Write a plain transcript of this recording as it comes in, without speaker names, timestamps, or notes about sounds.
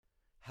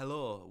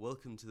Hello,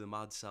 welcome to the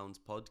Mad Sounds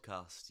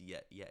podcast.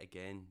 Yet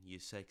again, your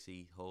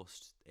sexy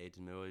host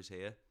Aidan Moore is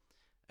here,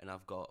 and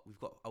we've got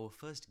our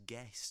first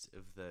guest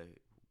of the,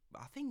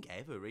 I think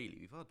ever really.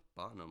 We've had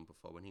Barton on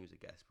before when he was a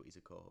guest, but he's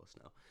a co-host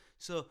now.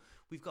 So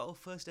we've got our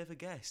first ever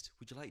guest.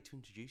 Would you like to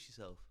introduce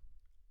yourself?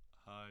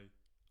 Hi,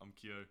 I'm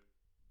Kyo.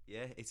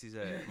 Yeah, it is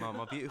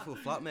my beautiful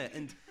flatmate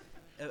and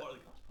Part of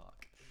the Gas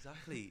Park.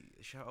 exactly.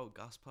 Shout out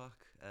Gas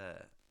Park.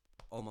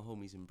 All my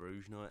homies in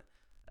Bruges know it.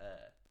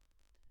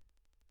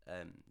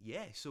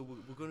 So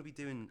we're going to be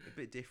doing a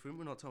bit different.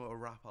 We're not talking about a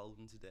rap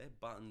album today.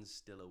 Barton's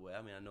still away.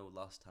 I mean, I know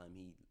last time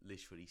he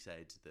literally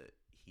said that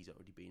he's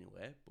already been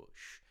away, but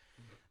shh.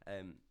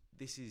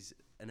 This is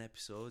an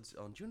episode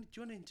on. Do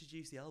you want to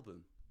introduce the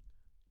album?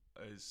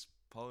 It's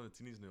Paolo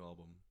Nutini's new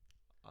album.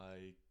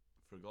 I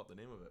forgot the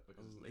name of it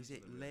because Is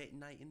it Late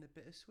Night in the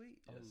Bittersweet?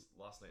 Yes,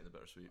 Last Night in the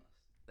Bittersweet.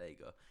 There you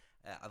go.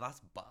 That's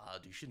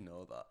bad. You should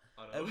know that.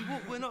 I know.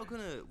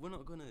 We're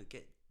not gonna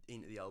get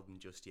into the album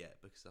just yet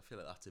because I feel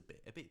like that's a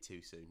bit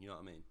too soon. You know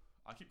what I mean?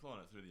 I keep playing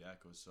it through the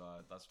echoes, so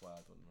that's why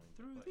I don't mind.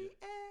 Through the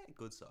air,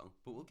 good song.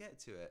 But we'll get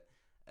to it.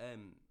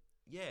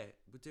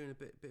 We're doing a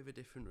bit of a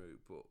different route.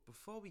 But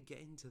before we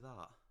get into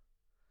that,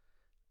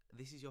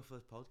 this is your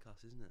first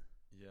podcast, isn't it?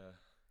 Yeah,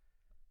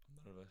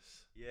 I'm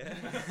nervous. Yeah.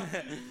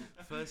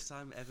 First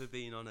time ever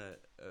being on a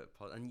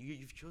pod, and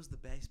you've chose the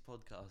best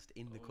podcast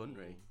in the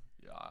country.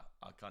 Yeah,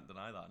 I can't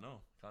deny that.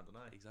 No, can't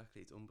deny.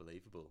 Exactly, it's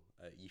unbelievable.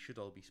 You should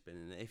all be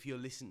spinning it. If you're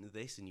listening to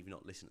this and you've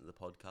not listened to the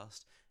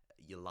podcast,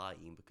 you're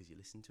lying because you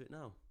listen to it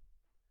now.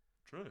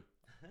 True.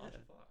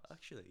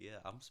 Actually, yeah,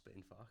 I'm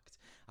spitting facts.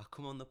 I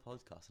come on the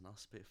podcast and I'll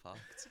spit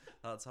facts.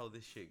 That's how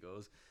this shit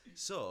goes.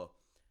 So,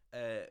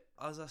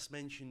 as I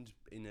mentioned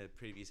in a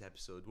previous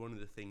episode, one of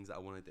the things that I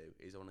want to do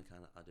is I want to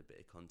kind of add a bit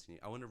of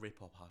continuity. I want to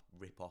rip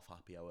off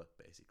Happy Hour,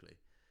 basically.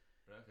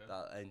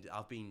 Okay. And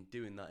I've been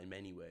doing that in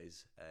many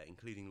ways,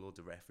 including loads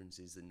of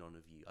references that none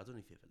of you. I don't know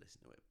if you ever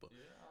listen to it, but Yeah,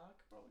 I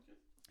could probably could.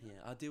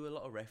 yeah, I do a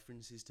lot of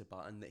references to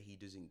Barton that he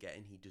doesn't get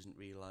and he doesn't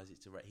realise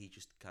it's he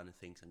just kind of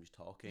thinks I'm just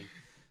talking.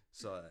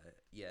 So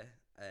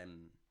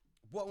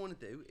what I want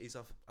to do is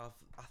I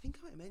think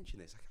I might mention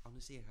this.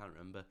 Honestly, I can't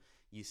remember.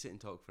 You sit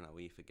and talk for an hour,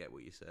 you forget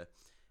what you say.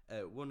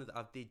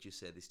 I did just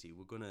say this to you.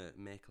 We're gonna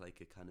make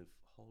like a kind of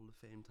Hall of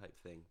Fame type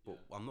thing, but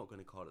Yeah. I'm not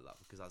gonna call it that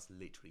because that's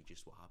literally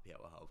just what Happy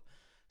Hour have.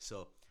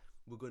 So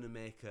we're gonna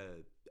make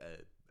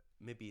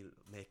maybe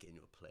make it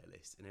into a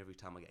playlist, and every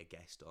time I get a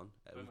guest on,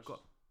 we've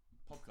got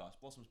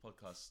Blossom's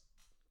podcast.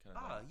 Kind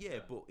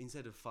of but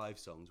instead of 5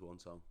 songs, 1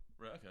 song.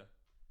 Right. Okay.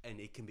 And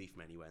it can be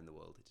from anywhere in the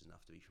world. It doesn't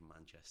have to be from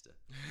Manchester.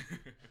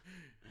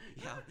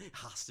 Yeah, it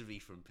has to be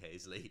from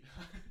Paisley.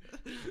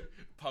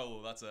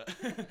 Paolo, that's it.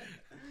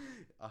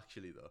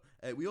 Actually, though,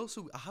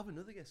 I have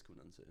another guest coming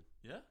on soon.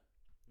 Yeah.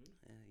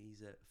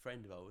 He's a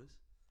friend of ours,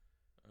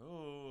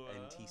 Oh.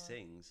 and he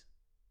sings.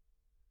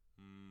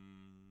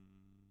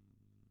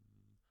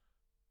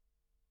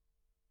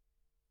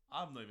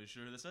 I'm not even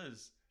sure who this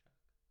is.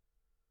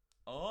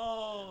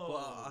 Oh.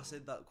 But I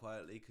said that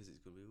quietly because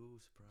it's gonna be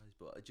surprise.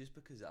 But just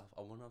because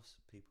I want to have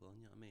people on,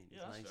 you know what I mean?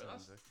 Yeah, that's It's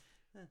fair.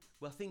 yeah.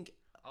 Well, I think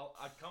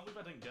I can't believe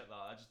I didn't get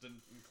that. I just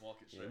didn't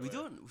clock it straight we away.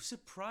 don't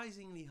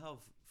surprisingly have,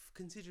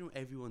 considering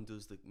everyone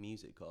does the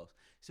music course,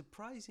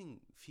 surprising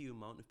few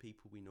amount of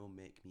people we know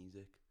make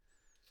music.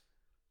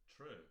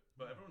 True,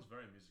 but everyone's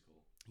very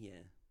musical.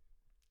 Yeah.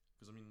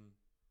 Because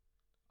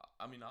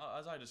I mean,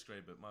 as I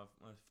describe it, my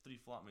 3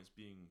 flatmates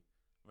being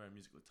very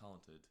musically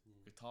talented,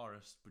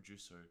 guitarist,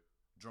 producer,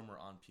 drummer,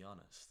 and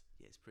pianist.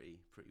 Yeah, it's pretty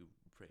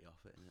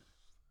off it, isn't it?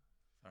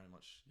 Very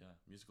much, yeah,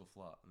 musical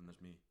flat, and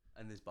there's me.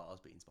 And there's bars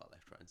being spot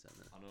left, right, and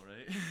centre. I know,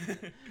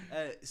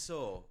 right?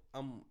 So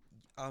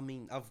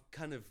I've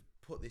kind of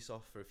put this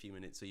off for a few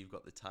minutes, so you've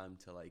got the time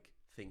to like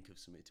think of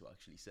something to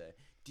actually say.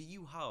 Do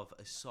you have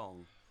a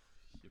song?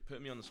 You're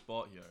putting me on the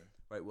spot here.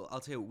 Right. Well, I'll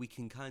tell you what, we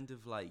can kind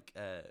of like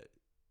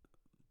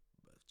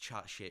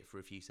chat shit for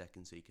a few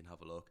seconds so you can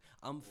have a look.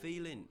 I'm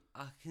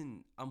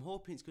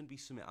hoping it's going to be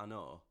something I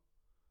know.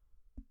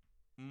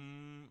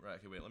 Right.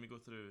 Okay. Wait. Let's go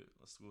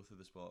through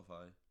the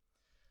Spotify.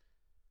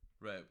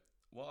 Right.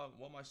 What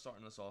am I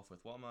starting this off with?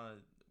 What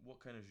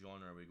kind of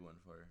genre are we going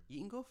for? You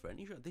can go for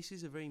any genre. This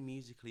is a very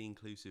musically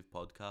inclusive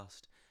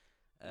podcast.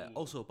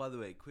 Also, by the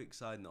way, quick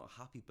side note: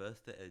 happy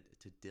birthday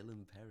to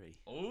Dylan Perry.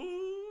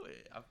 Oh,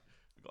 I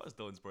forgot it's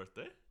Dylan's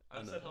birthday.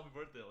 I said happy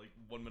birthday at like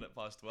 1 minute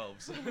past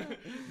 12. So.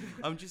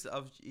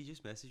 He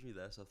just messaged me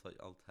there, so I thought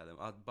I'll tell him.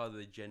 By the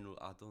way,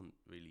 I don't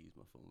really use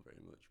my phone very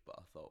much, but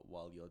I thought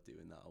while you're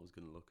doing that, I was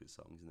going to look at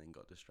songs and then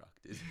got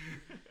distracted.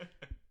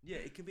 Yeah,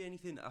 it can be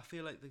anything. I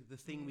feel like the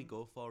thing we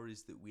go for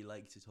is that we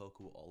like to talk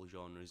about all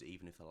genres,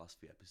 even if the last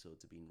few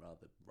episodes have been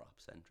rather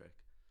rap-centric.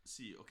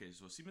 See, okay,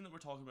 so seeing that we're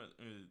talking about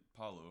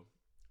Paolo,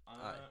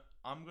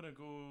 I'm going to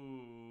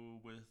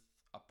go with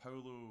a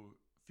Paolo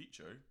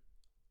feature.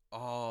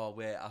 Oh,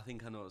 wait, I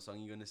think I know what song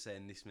you're going to say,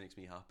 and this makes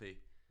me happy.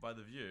 By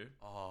The View.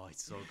 Oh,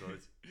 it's so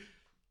good.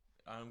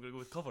 I'm going to go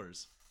with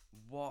Covers.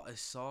 What a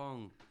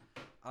song!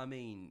 I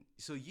mean,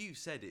 so you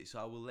said it, so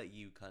I will let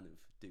you kind of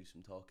do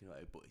some talking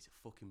about it. But it's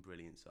a fucking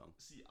brilliant song.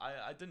 See,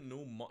 I didn't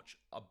know much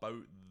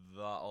about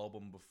that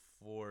album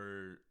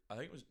before. I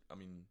think it was. I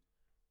mean,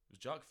 it was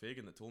Jack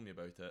Fagan that told me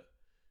about it,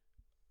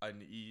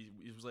 and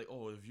he was like,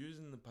 "Oh, if you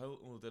in the Pilot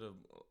did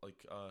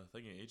a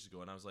thing ages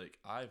ago," and I was like,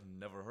 "I've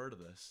never heard of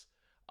this."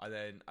 And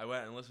then I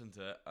went and listened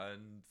to it,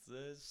 and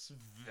it's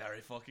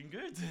very fucking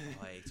good.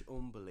 Oh, it's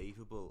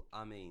unbelievable.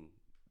 I mean,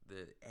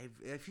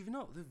 if you've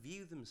not, the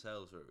View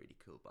themselves are a really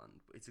cool band.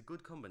 But it's a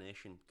good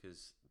combination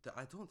because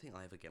I don't think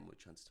I ever get much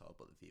chance to talk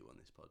about the View on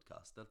this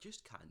podcast. They're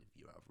just kind of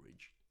your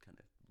average kind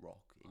of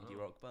indie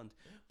rock band,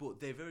 but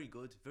they're very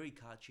good, very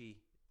catchy,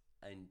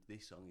 and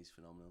this song is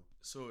phenomenal.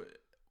 So,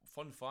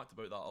 fun fact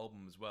about that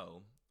album as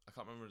well. I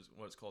can't remember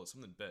what it's called. It's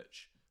something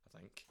bitch, I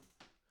think.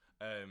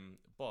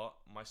 But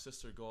my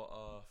sister got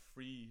a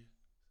free,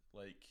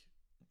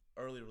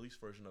 early release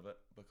version of it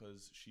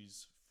because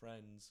she's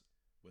friends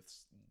with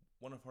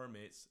one of her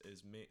mates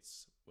is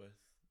mates with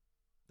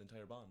the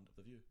entire band of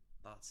The View.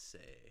 That's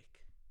sick.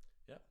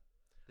 Yeah,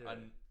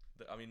 and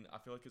I mean, I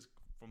feel like it's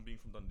from being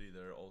from Dundee.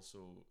 They're also,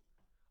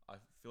 I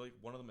feel like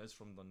one of them is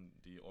from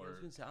Dundee, or I was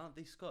going to say, aren't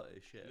they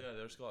Scottish? Yeah,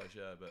 they're Scottish.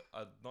 Yeah, but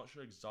I'm not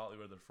sure exactly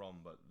where they're from,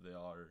 but they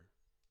are.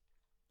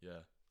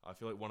 Yeah, I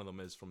feel like one of them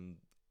is from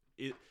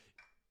it.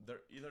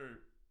 They're either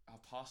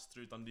have passed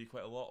through Dundee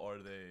quite a lot, or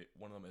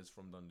one of them is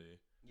from Dundee.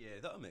 Yeah,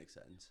 that would make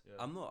sense.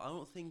 Yeah. I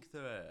don't think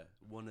they're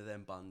one of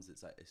them bands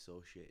that's like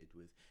associated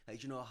with, like,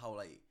 do you know how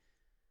like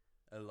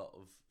a lot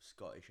of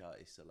Scottish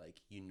artists are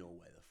like, you know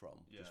where they're from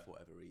just for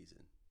whatever reason.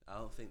 I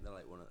don't think they're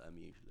like one of them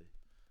usually.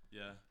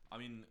 Yeah, I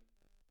mean,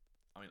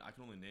 I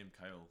can only name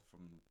Kyle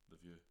from The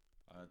View.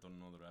 I don't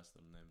know the rest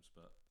of their names,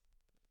 but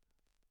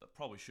I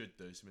probably should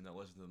do. So, I mean, I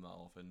listen to them that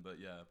often, but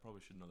yeah, I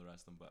probably should know the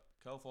rest of them. But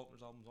Kyle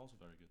Faulkner's album is also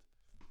very good.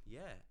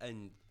 Yeah,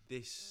 and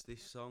this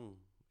song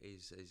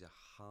is a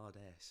hard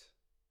S.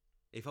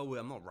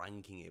 I'm not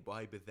ranking it, but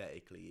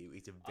hypothetically,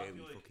 it's a very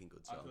fucking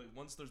good song. I feel like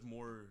once there's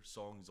more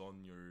songs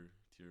on your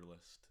tier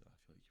list, I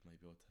feel like you might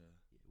be able to.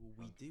 Yeah, well,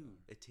 we do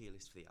a tier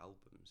list for the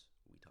albums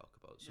we talk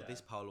about. So Yeah. this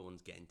Paolo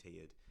one's getting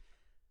tiered.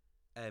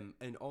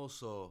 And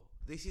also,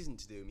 this isn't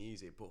to do with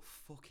music, but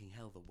fucking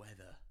hell, the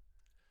weather.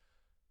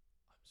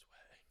 I'm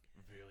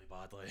sweating really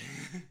badly.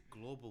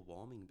 Global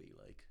warming be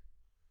like.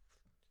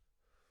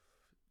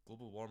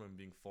 Global warming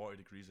being 40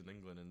 degrees in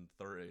England and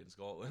 30 in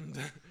Scotland.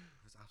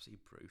 It's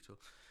absolutely brutal.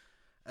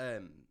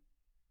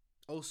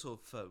 Also,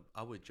 for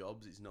our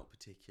jobs, it's not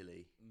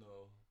particularly.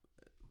 No.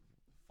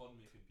 Fun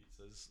making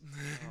pizzas.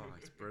 Oh,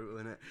 it's brutal,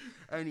 isn't it?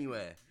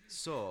 Anyway,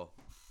 so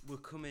we're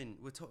talking.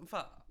 In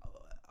fact,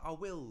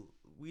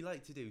 we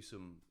like to do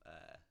some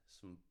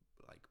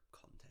like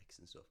context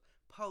and stuff.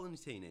 Paolo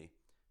Nutini,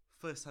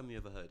 first time you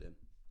ever heard him?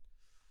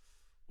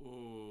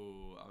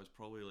 Oh, I was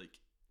probably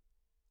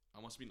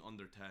I must have been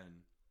under 10,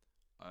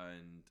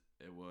 and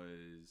it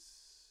was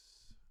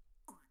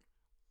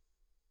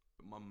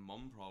my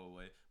mum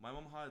probably. My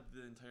mum had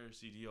the entire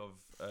CD of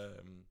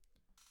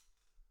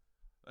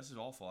this is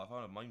awful. I've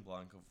had a mind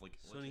blank of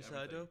Sunny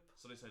Side Up.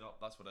 Sunny Side Up.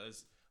 That's what it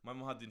is. My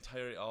mum had the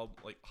entire album,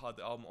 had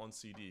the album on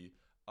CD,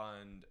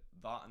 and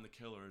that and The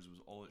Killers was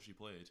all that she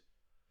played.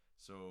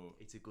 So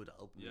It's a good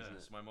album, yeah, isn't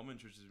it? so my mum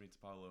introduced me to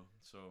Paolo.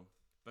 So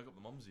big up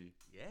the mumsy.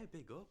 Yeah,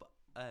 big up.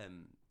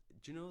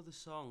 Do you know the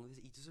song?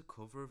 He does a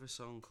cover of a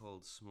song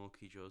called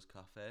Smokey Joe's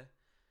Cafe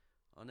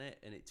on it,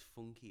 and it's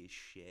funky as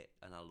shit,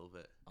 and I love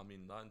it. I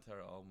mean, that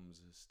entire album is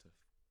just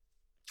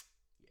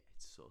Yeah,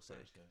 it's so sick.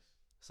 yes.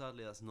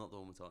 Sadly, that's not the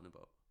one we're talking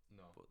about.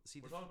 No, But see,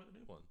 we're talking about the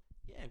new one.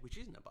 yeah, which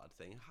isn't a bad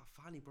thing. I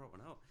finally brought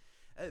one out.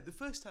 The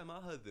first time I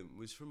heard them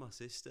was from my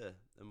sister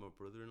and my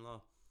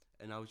brother-in-law,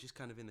 and I was just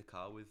kind of in the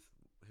car with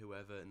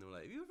whoever, and they were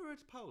like, "Have you ever heard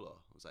of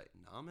Paolo?" I was like,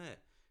 "Nah, mate."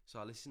 So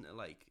I listened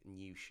to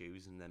New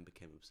Shoes and then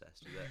became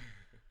obsessed with it.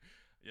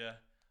 Yeah,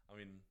 I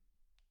mean,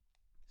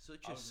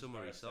 Such I a was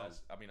summary very song.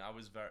 obsessed. I mean,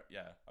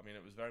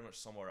 it was very much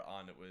summer,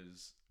 and it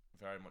was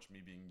very much me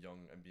being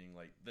young and being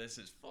like, "This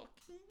is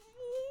fucking."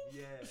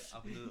 Yeah,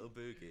 having a little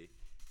boogie.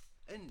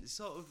 And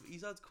sort of,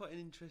 he's had quite an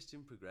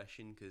interesting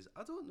progression because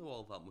I don't know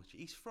all that much.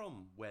 He's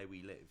from where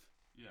we live,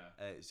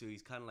 Yeah, so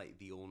he's kind of like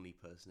the only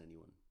person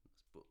anyone.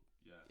 But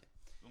yeah.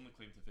 The only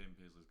claim to fame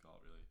Paisley's got,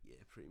 really.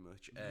 yeah, pretty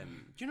much.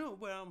 Do you know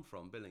where I'm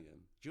from,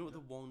 Billingham? Do you know what the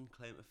one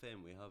claim to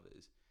fame we have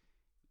is?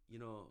 You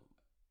know,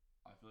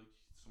 I feel like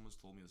someone's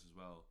told me this as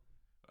well.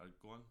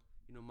 Go on.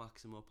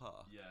 Maximo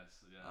Park.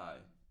 Yes, yeah. Aye.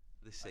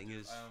 The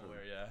singers. I am from-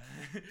 aware, yeah.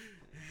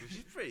 which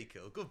is pretty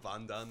cool. Good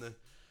band down there.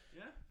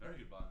 Yeah, very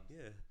good band.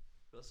 Yeah,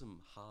 got some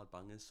hard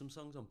bangers. Some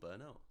songs on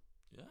Burnout.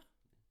 Yeah.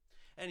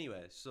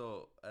 Anyway,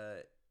 so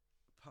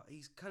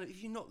he's kind of,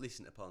 if you're not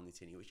listening to Paul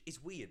Nutini, which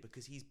is weird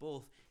because he's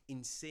both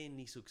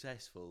insanely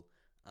successful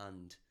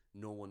and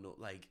no one do you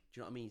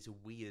know what I mean? It's a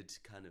weird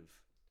kind of.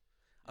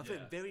 I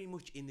think Yeah. very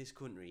much in this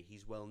country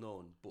he's well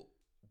known, but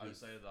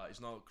Outside of that,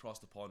 he's not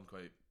crossed the pond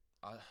quite.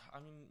 I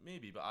mean,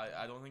 maybe, but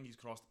I don't think he's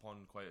crossed the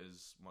pond quite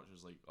as much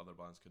as other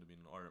bands could have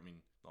been. Or I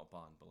mean, not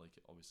band, but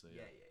obviously.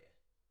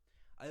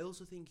 I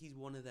also think he's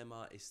one of them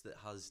artists that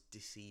has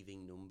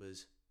deceiving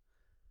numbers.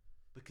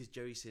 because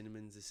Jerry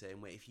Cinnamon's the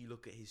same way. If you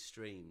look at his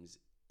streams,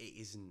 it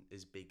isn't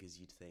as big as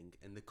you'd think.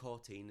 And the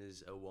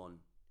Cortinas are one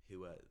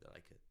who are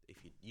like, if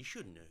you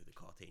should know who the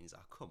Cortinas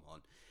are. Come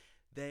on,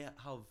 they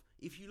have.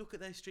 If you look at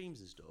their streams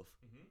and stuff,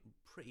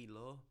 pretty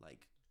low.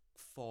 Like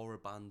for a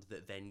band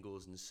that then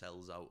goes and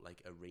sells out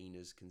like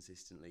arenas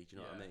consistently. Do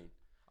you know what I mean?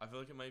 I feel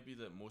like it might be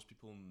that most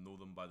people know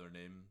them by their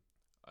name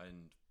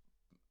and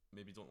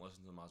maybe don't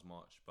listen to them as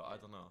much. But I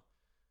don't know.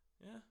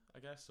 Yeah, I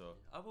guess so.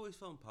 I've always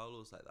found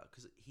Paolo's like that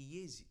because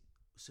he is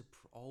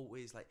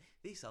always like,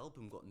 this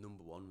album got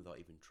number one without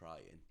even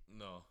trying.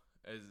 No,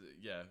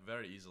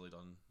 very easily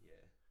done.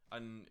 Yeah.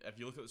 And if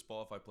you look at the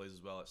Spotify plays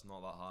as well, it's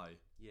not that high.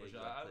 Yeah, which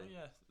exactly.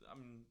 I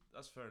mean,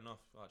 that's fair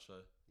enough,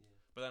 actually. Yeah.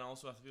 But then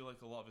also, I feel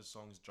like a lot of his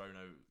songs drown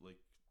out, like,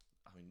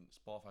 I mean,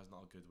 Spotify's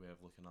not a good way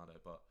of looking at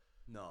it, but...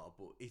 No,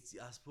 but it's,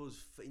 I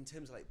suppose, in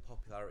terms of, like,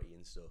 popularity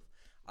and stuff,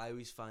 I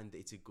always find that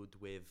it's a good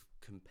way of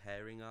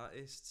comparing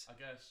artists. I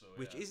guess so,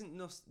 which isn't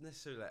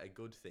necessarily like, a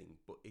good thing,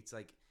 but it's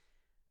like,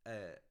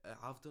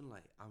 I've done,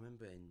 like, I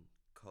remember in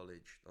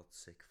college, or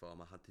sixth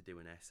form, I had to do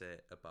an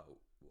essay about,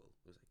 well,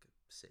 it was like a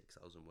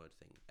 6,000 word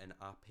thing, and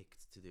I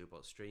picked to do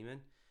about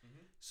streaming.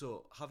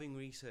 So having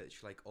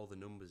researched like all the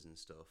numbers and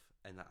stuff,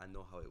 and I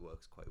know how it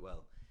works quite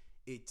well,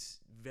 it's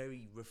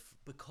very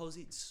because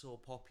it's so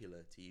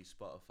popular to use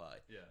Spotify.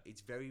 It's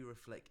very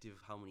reflective of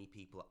how many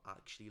people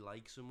actually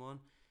like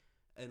someone,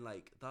 and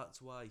like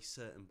that's why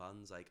certain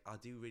bands, like I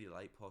do really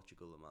like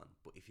Portugal the Man,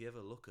 but if you ever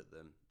look at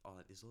them,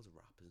 like there's loads of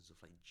rappers and stuff,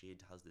 like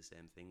Jid has the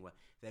same thing where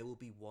there will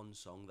be one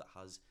song that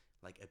has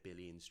like 1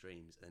 billion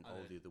streams and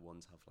all the other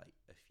ones have like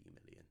a few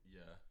million.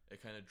 Yeah,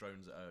 it kind of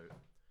drowns it out.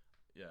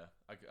 Yeah,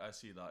 I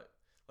see that.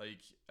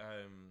 Like,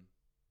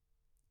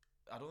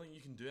 I don't think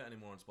you can do it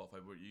anymore on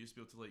Spotify, where you used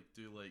to be able to like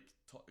do like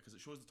because it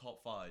shows the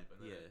top 5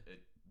 and then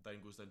it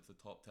then goes down to the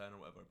top 10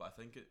 or whatever. But I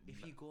think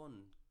if you go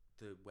on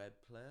the web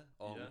player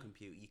or on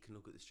computer, you can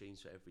look at the streams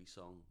for every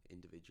song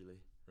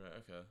individually. Right.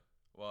 Okay.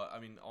 Well,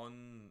 I mean,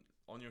 on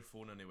your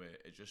phone anyway,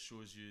 it just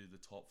shows you the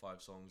top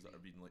 5 songs that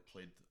are being like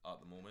played at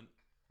the moment,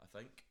 I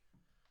think.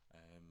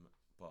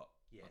 But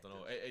I don't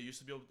know. It used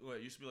to be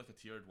it used to be like a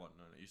tiered one,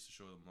 and it used to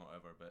show them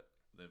whatever, but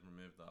they've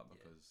removed that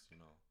because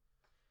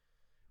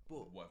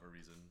but whatever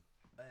reason.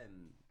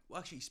 Well,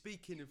 actually,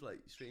 speaking of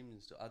like streaming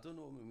and stuff, I don't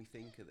know what made me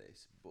think of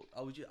this, but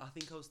I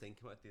think I was thinking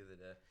about it the other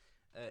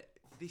day.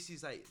 This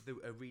is like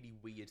a really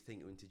weird thing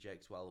to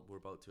interject while we're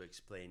about to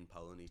explain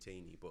Paolo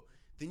Nutini, but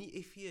then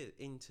if you're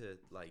into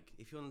like,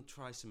 if you want to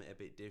try something a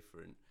bit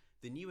different,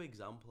 the new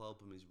Example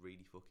album is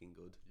really fucking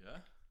good. Yeah,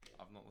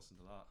 I've not listened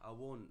to that.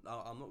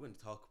 I'm not going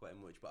to talk about it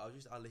much, but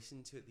I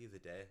listened to it the other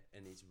day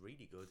and it's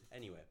really good.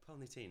 Anyway, Paolo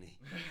Nutini.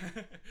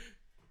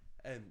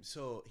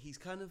 So he's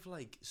kind of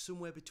like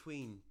somewhere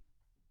between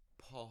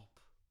pop,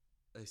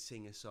 a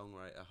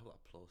singer-songwriter. How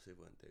plosive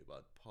won't do,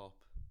 but pop,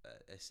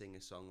 a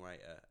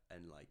singer-songwriter,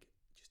 and like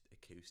just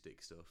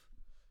acoustic stuff.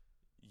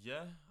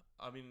 Yeah,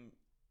 I mean,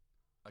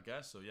 I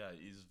guess so. Yeah,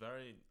 he's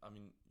very. I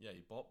mean, yeah,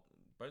 he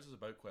bounces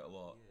about quite a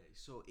lot. Yeah,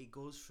 so it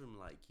goes from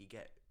like you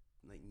get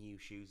like New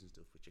Shoes and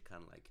stuff, which are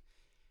kind of like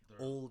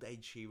old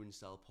Ed Sheeran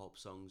style pop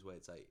songs where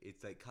it's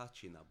like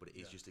catchy and that, but it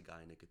is just a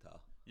guy and a guitar.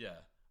 Yeah,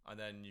 and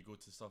then you go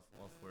to stuff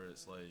off where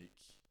it's like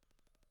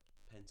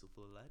Pencil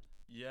Full of Lead.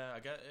 Yeah, I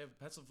get it.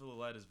 Pencil Full of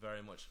Lead is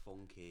very much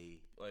funky.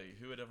 Like,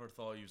 who would ever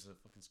thought he was a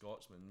fucking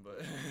Scotsman?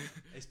 But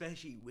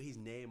especially with his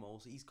name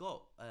also. He's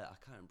got I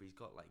can't remember. He's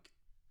got like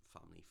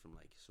family from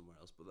like somewhere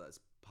else, but that's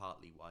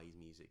partly why his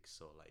music's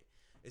so like.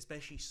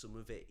 Especially some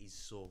of it is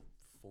so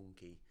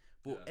funky.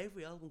 But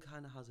every album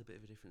kind of has a bit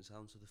of a different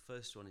sound. So the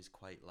first one is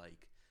quite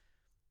like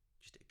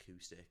just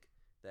acoustic.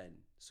 Then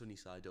Sunny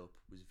Side Up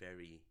was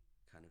very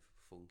kind of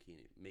funky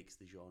and it mixed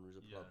the genres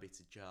up a lot, bits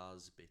of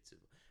jazz,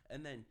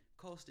 and then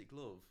Caustic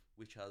Love,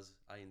 which has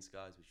Iron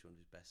Skies, which is one of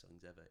his best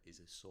songs ever, is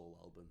a soul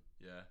album.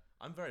 Yeah,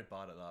 I'm very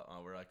bad at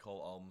that, where I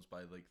call albums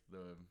by like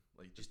the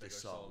just a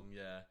song.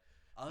 Yeah,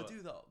 I'll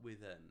do that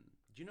with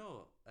do you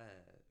know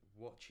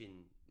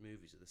watching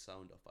movies at the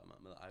sound off by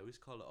Matt Miller? I always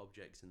call it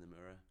Objects in the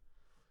Mirror.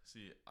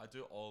 See, I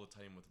do it all the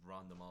time with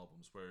random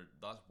albums, where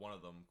that's one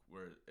of them,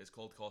 where it's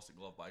called Caustic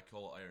Love, but I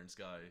call it Iron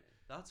Sky.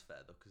 That's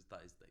fair though, because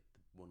that is like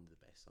one of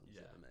the best songs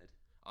ever made.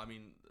 I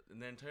mean,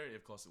 the entirety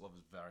of Caustic Love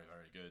is very,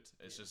 very good.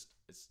 It's just,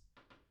 it's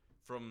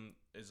from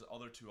his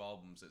other 2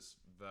 albums, it's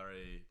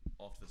very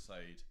off the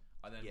side.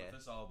 And then with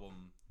this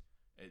album,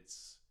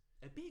 it's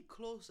a bit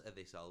closer to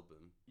this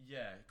album.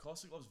 Yeah,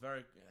 Caustic Love's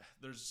very.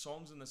 There's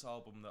songs in this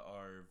album that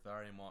are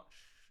very much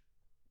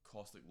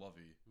Caustic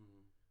Lovey,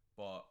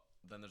 but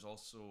then there's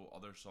also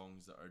other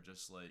songs that are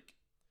just like,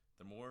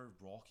 they're more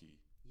rocky.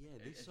 Yeah,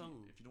 this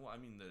song. If you know what I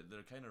mean,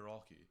 they're kind of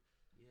rocky.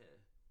 Yeah,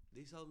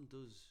 this album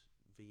does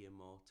veer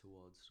more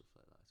towards stuff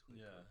like that. It's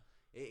quite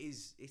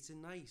cool. It's a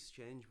nice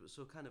change, but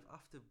so kind of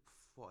after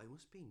what, it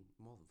must have been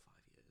more than 5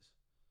 years.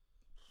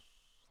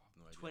 I have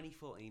no idea.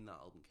 2014 that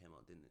album came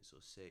out, didn't it?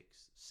 So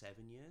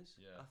 6-7 years,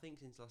 I think,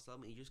 since last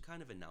album. He just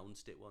kind of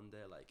announced it one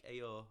day, like, "Hey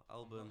yo,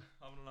 album,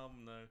 I'm having an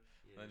album now,"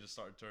 and then just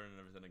started turning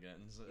everything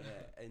again. So.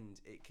 Yeah, and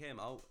it came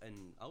out,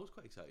 and I was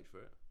quite excited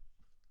for it.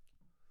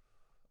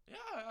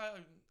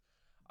 Yeah,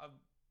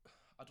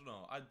 I don't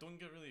know. I don't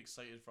get really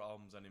excited for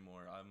albums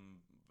anymore.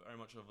 I'm very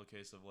much of a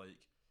case of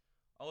like,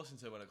 I'll listen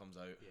to it when it comes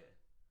out.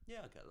 Yeah,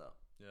 I get that.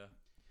 Yeah.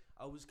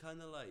 I was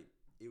kind of like,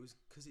 it was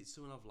because it's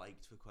someone I've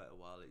liked for quite a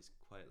while. It's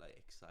quite like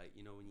exciting,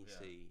 you know, when you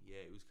see.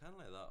 Yeah, it was kind of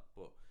like that.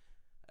 But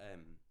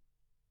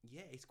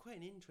yeah, it's quite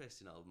an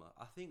interesting album.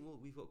 I think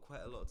we've got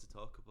quite a lot to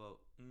talk about.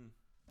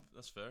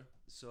 That's fair.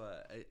 So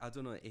I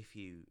don't know if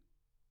you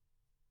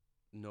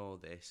know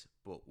this,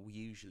 but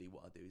usually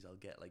what I do is I'll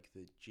get like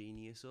the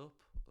Genius up,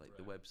 like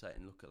the website,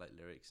 and look at like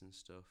lyrics and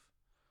stuff.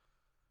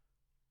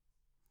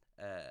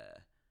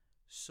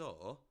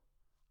 So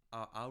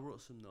I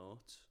wrote some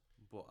notes,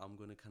 but I'm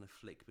gonna kind of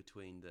flick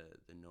between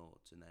the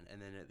notes, and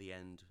then at the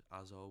end,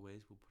 as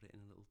always, we'll put it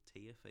in a little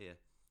tier for you.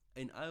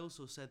 And I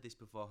also said this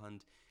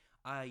beforehand.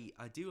 I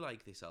do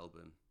like this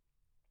album,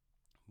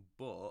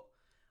 but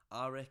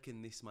I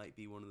reckon this might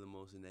be one of the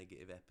most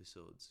negative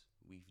episodes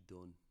we've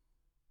done.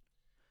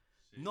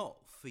 See? Not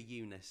for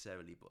you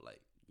necessarily, but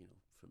like, you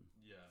know, from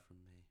me.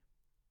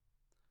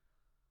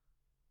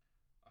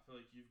 I feel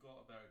like you've got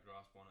a better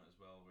grasp on it as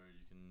well, where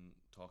you can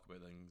talk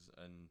about things,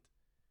 and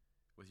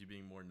with you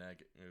being more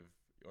negative,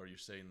 or you're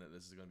saying that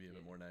this is going to be a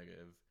bit more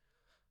negative.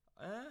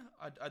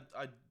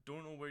 I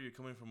don't know where you're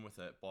coming from with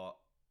it, but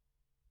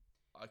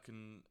I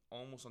can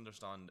almost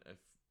understand if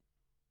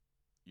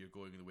you're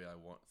going the way I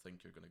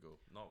think you're going to go.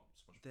 Not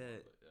so much more,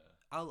 but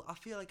yeah. I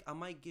feel like I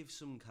might give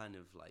some kind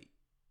of like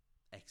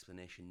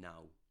explanation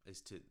now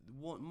as to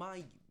what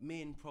my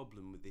main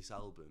problem with this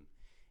album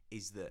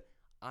is. That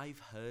I've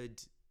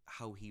heard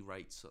how he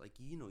writes, so like,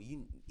 you know,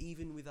 you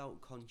even without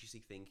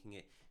consciously thinking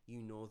it,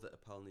 you know that a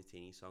Paul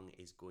Nutini song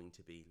is going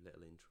to be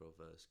little intro,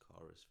 verse,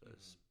 chorus,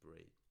 verse,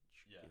 bridge,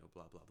 you know,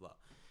 blah blah blah,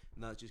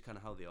 and that's just kind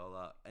of how they all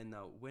are. And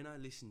now when I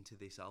listen to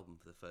this album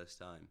for the first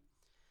time,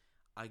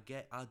 I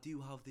do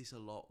have this a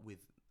lot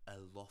with a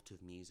lot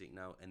of music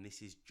now, and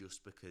this is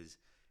just because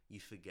you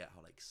forget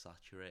how like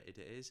saturated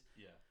it is.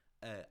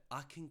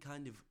 I can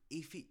kind of,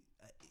 if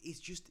it's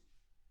just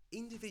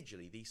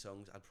individually, these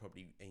songs, I'd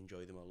probably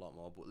enjoy them a lot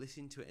more, but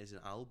listening to it as an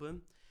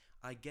album,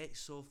 I get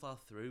so far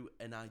through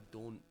and I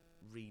don't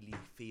really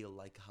feel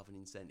like I have an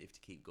incentive to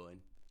keep going.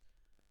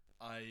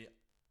 I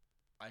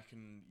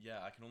can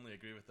only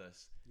agree with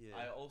this. Yeah.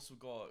 I also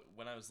got,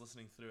 when I was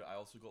listening through it, I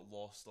also got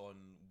lost on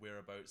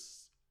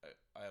whereabouts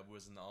I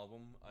was in the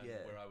album and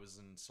where I was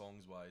in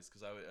songs wise,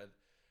 because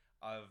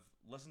I've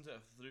listened to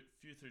it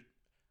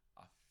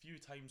a few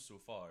times so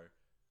far,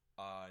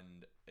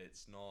 and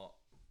it's not,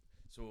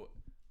 so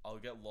I'll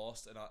get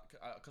lost, and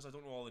because I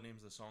don't know all the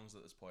names of the songs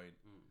at this point.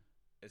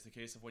 It's the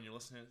case of when you're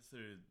listening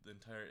through the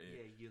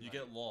entirety, you like,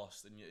 get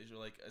lost, and you're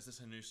like, is this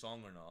a new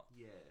song or not?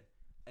 Yeah,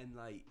 and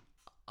like,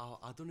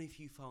 I don't know if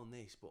you found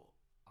this, but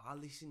I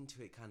listened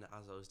to it kind of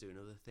as I was doing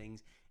other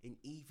things, and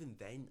even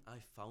then I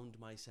found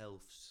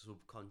myself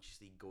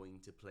subconsciously going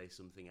to play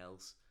something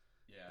else,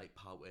 like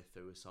partway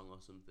through a song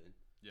or something.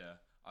 Yeah,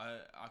 I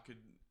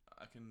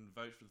can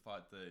vouch for the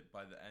fact that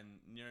by the end,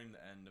 nearing the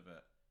end of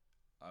it,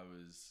 I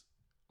was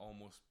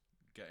almost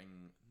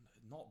getting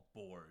not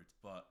bored,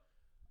 but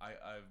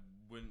I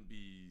wouldn't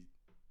be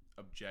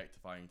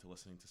objectifying to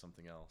listening to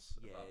something else.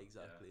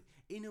 Exactly.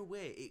 In a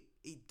way,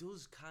 it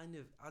does kind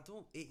of,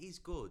 it is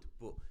good,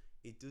 but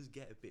it does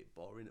get a bit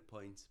boring at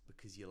points,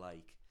 because you're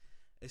like,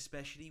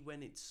 especially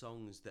when it's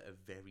songs that are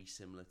very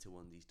similar to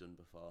ones he's done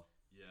before.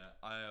 Yeah,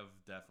 I have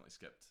definitely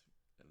skipped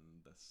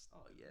in this.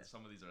 Oh yeah.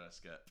 Some of these are a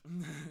skip.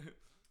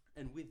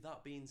 And with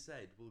that being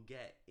said, we'll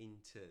get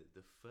into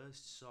the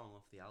first song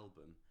off the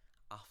album,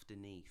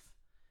 Afterneath.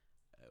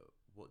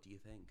 What do you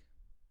think?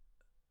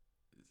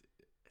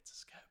 It's a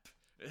skip.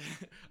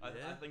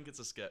 I think it's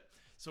a skip.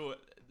 So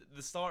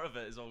the start of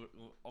it is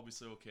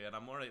obviously okay, and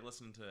I'm alright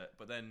listening to it,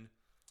 but then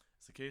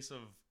it's a case of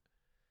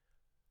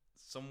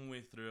some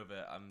way through of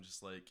it, I'm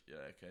just like,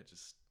 yeah, okay,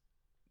 just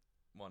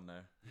one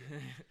now.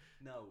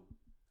 No,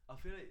 I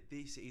feel like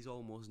this is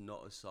almost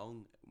not a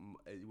song,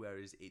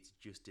 whereas it's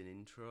just an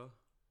intro.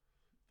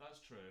 That's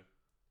true,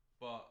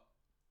 but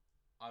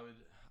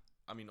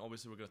I mean,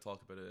 obviously we're going to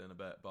talk about it in a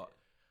bit, but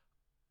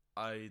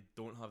I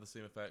don't have the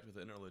same effect with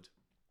the interlude.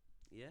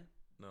 Yeah?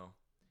 No.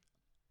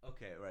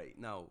 Okay, right.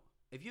 Now,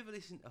 have you ever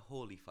listened to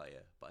Holy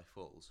Fire by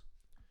Foals?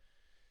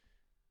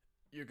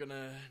 You're going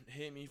to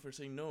hate me for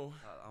saying no.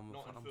 I'm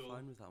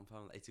fine with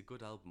that. It's a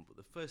good album, but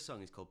the first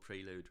song is called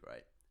Prelude,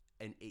 right?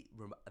 And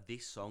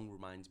this song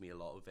reminds me a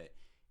lot of it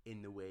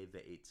in the way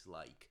that it's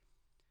like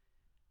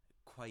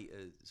quite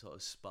a sort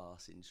of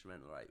sparse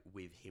instrumental, right?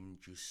 With him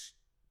just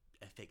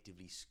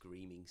effectively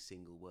screaming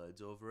single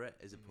words over it,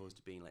 as opposed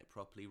to being like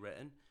properly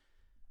written.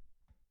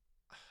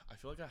 I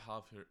feel like I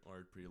have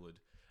heard Prelude.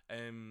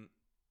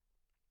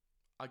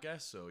 I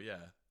guess so,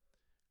 yeah.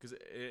 Because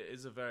it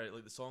is a very,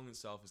 like, the song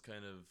itself is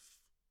kind of,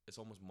 it's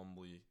almost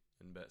mumbly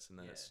in bits, and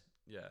then it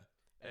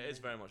is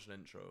very much an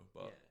intro,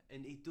 but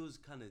and it does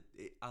kind of,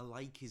 I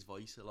like his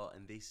voice a lot,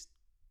 and this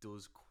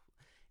does,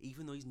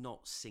 even though he's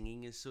not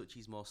singing as such,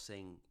 he's more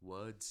saying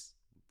words,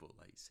 but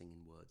like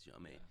singing words, you know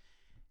what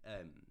I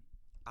mean?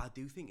 I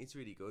do think it's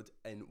really good,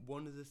 and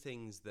one of the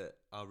things that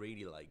I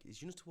really like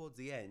is, you know, towards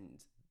the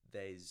end,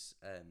 there's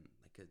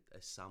like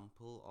a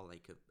sample or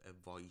like a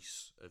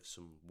voice of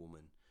some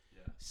woman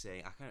Yeah.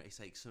 saying, I can't. It's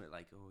like something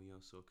like, "Oh,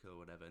 you're so cool," or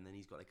whatever, and then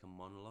he's got like a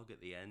monologue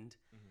at the end.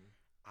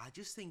 I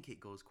just think it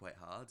goes quite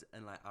hard,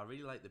 and like I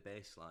really like the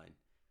bass line,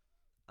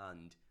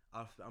 and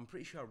I'm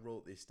pretty sure I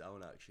wrote this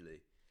down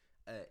actually.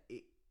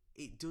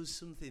 It does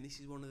something. This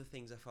is one of the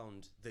things I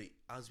found that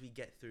as we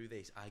get through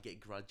this, I get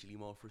gradually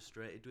more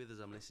frustrated with as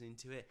I'm listening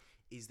to it.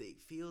 Is that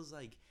it feels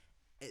like,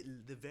 at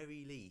the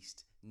very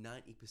least,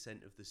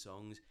 90% of the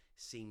songs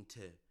seem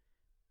to.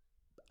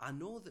 I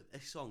know that a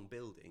song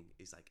building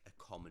is like a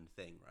common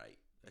thing, right?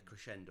 A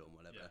crescendo and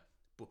whatever. Yeah.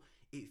 But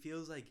it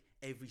feels like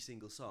every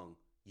single song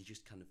you're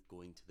just kind of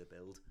going to the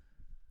build.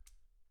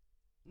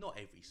 Not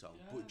every song,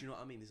 but do you know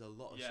what I mean? There's a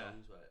lot of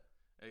songs where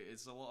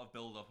it's a lot of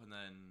build up and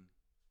then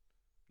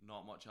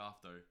not much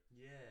after.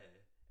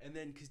 and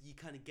then because you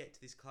kind of get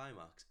to this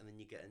climax, and then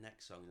you get a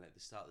next song, and like the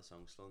start of the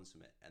song slows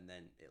from it, and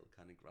then it'll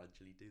kind of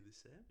gradually do the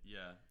same.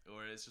 Yeah,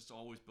 or it's just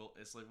always built.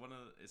 It's like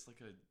it's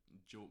like a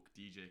joke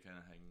DJ kind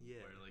of thing.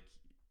 Yeah. Where like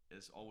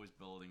it's always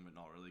building but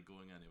not really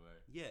going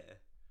anywhere. Yeah.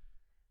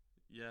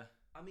 Yeah.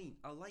 I mean,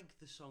 I like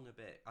the song a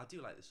bit. I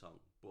do like the song,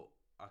 but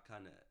I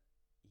kind of,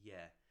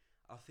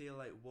 I feel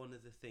like one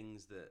of the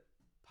things that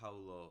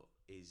Paolo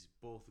is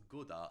both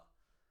good at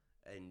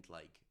and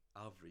like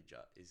average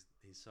at is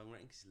his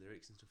songwriting, because his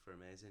lyrics and stuff are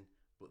amazing.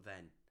 But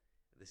then,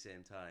 at the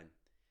same time,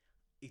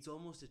 it's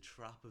almost a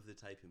trap of the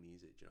type of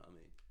music. Do you know what I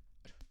mean?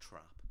 A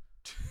trap.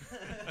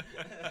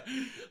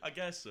 I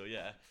guess so.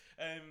 Yeah.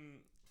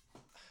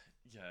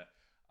 Yeah.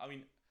 I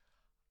mean,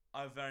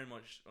 I very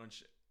much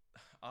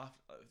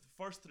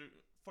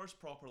first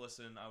proper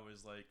listen, I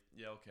was like,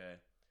 yeah,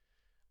 okay.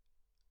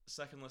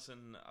 Second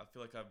listen, I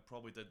feel like I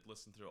probably did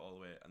listen through it all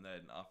the way, and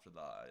then after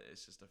that,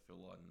 it's just a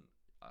full on.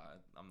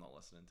 I'm not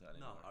listening to it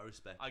anymore. No, I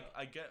respect.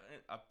 I get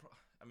it.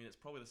 I mean, it's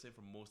probably the same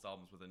for most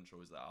albums with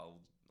intros that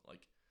I'll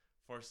like.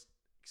 First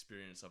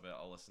experience of it,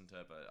 I'll listen to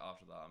it, but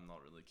after that, I'm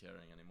not really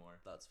caring anymore.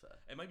 That's fair.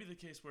 It might be the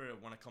case where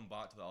when I come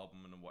back to the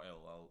album in a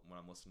while, when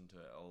I'm listening to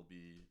it, I'll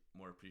be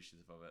more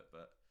appreciative of it.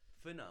 But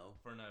For now,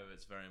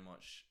 it's very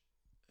much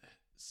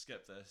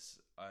skip this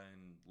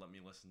and let me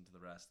listen to the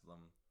rest of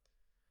them.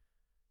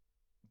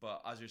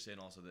 But as you're saying,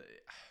 also that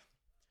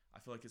I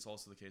feel like it's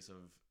also the case of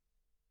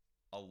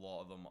a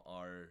lot of them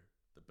are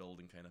the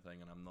building kind of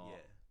thing, and I'm not.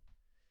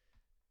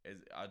 yeah.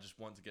 I just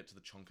want to get to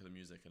the chunk of the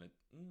music, and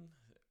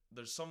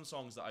there's some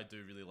songs that I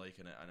do really like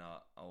in it, and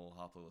I'll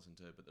happily listen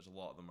to it. But there's a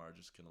lot of them are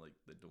just kind of like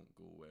they don't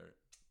go where.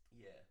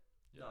 Yeah.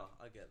 No,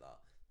 I get that.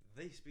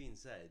 This being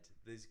said,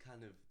 there's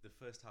kind of the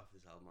first half of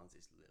this album has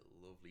this little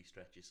lovely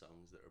stretch of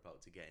songs that we're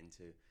about to get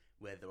into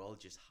where they're all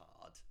just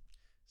hard.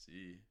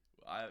 See,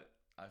 I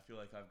feel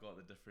like I've got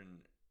the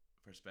different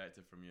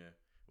perspective from you.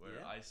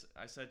 Where I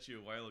said to you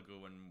a while ago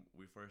when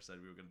we first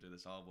said we were going to do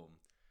this album,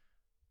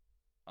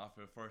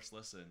 after the first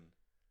listen,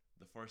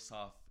 the first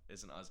half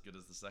isn't as good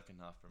as the second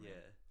half for me.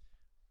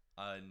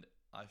 Yeah. And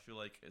I feel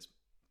like it's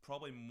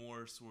probably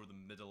more sort of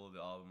the middle of the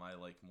album I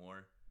like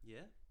more.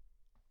 Yeah.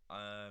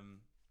 I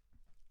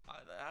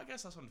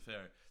guess that's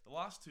unfair. The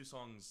last two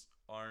songs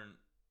aren't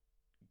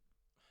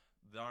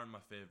my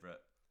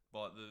favourite,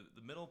 but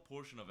the middle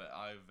portion of it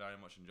I very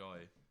much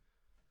enjoy.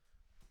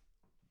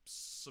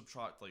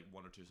 Subtract like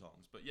one or two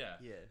songs, but yeah.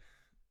 Yeah.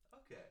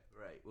 Okay,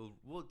 right. Well,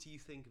 what do you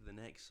think of the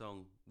next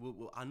song?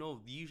 Well, I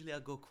know usually I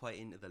go quite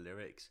into the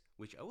lyrics,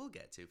 which I will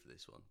get to for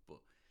this one, but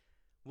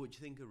what do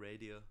you think of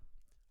Radio?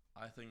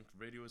 I think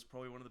Radio is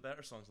probably one of the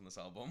better songs on this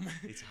album.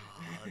 It's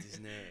hard,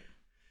 isn't it?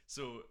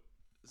 So,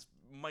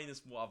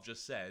 minus what I've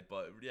just said,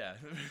 but yeah,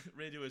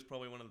 Radio is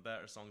probably one of the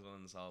better songs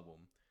on this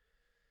album.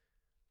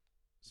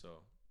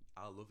 So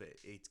I love it.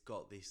 It's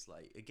got this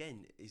like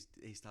again.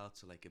 It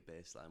starts with like a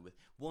bass line. With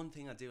one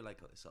thing I do like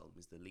about this album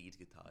is the lead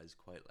guitar is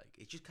quite like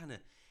it's just kind of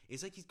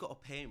it's like he's got a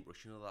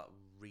paintbrush, you know, that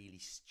really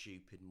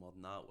stupid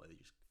modern art where they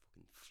just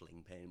fucking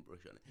fling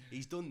paintbrush on it.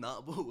 He's done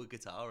that but with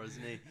guitar,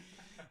 hasn't he?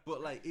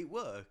 But like it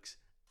works,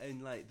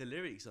 and like the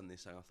lyrics on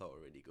this song I thought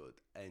were really good,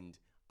 and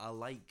I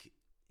like.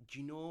 Do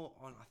you know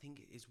on I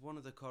think it's one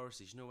of the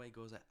choruses, you know where he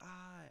goes like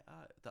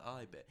the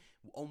I bit.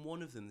 On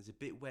one of them there's a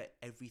bit where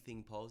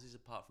everything pauses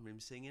apart from him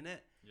singing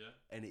it. yeah.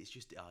 And it's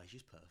just it's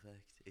just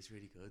perfect. It's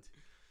really good.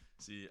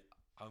 See,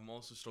 I'm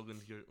also struggling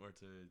to hear or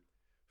to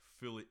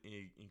fully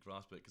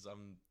grasp it because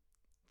I'm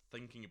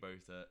thinking about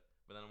it,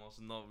 but then I'm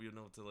also not really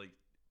able to like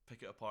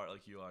pick it apart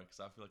like you are because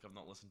I feel like I've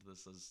not listened to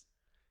this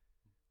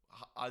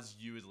as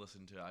you would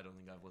listen to it. I don't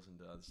think I've listened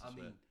to it. I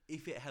mean,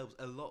 if it helps,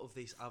 a lot of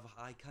this,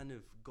 I kind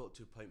of got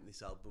to a point with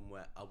this album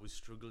where I was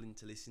struggling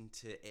to listen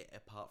to it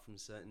apart from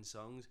certain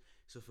songs.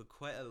 So for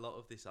quite a lot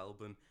of this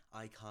album,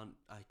 I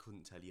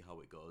couldn't tell you how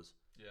it goes.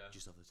 Yeah.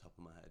 Just off the top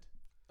of my head.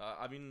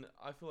 I mean,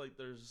 I feel like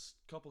there's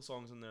a couple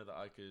songs in there that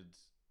I could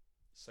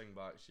sing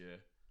back to you.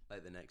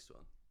 Like the next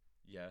one.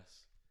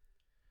 Yes.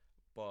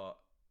 But,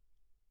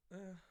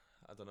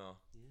 I don't know.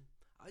 Yeah.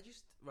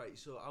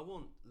 So I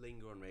won't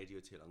linger on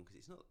Radio too long because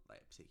it's not like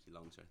particularly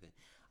long or anything.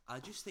 I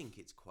just think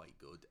it's quite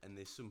good, and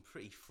there's some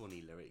pretty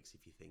funny lyrics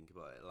if you think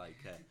about it. Like,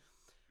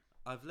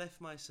 I've left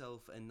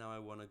myself and now I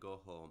want to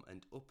go home.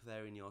 And up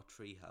there in your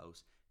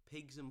treehouse,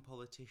 pigs and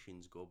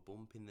politicians go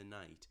bump in the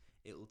night.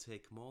 It'll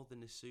take more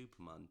than a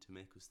Superman to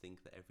make us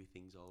think that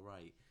everything's all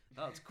right.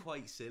 That's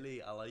quite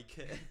silly. I like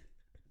it.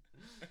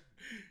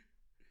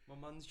 My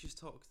man's just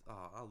talked.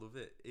 Oh, I love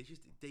it. It's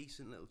just a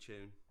decent little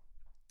tune.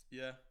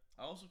 Yeah.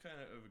 I also kind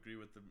of agree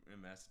with the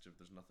message of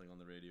there's nothing on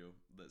the radio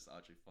that's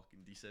actually fucking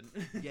decent.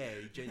 Yeah,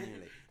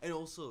 genuinely. And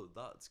also,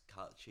 that's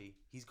catchy.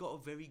 He's got a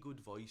very good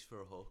voice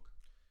for a hook.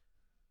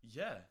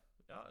 Yeah,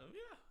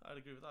 I'd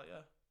agree with that.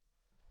 Yeah.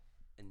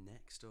 And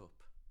next up,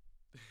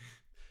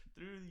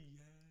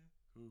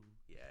 Through the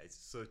yeah, it's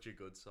such a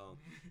good song.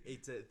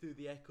 It's Through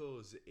the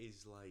Echoes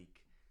is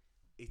like,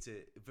 it's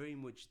a very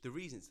much, the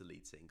reason it's the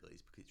lead single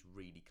is because it's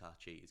really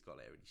catchy. It's got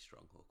like a really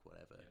strong hook,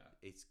 whatever.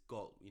 Yeah. It's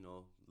got,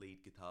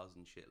 lead guitars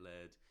and shit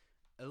layered.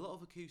 A lot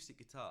of acoustic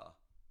guitar.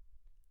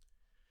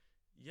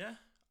 Yeah,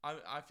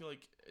 I feel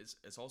like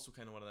it's also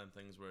kind of one of them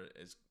things where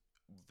it's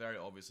very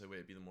obviously way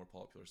to be the more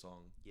popular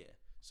song. Yeah.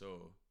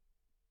 So,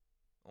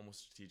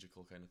 almost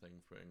strategical kind of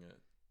thing, putting it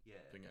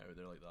out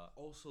there like that.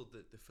 Also,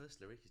 the first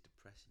lyric is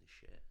depressing as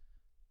shit.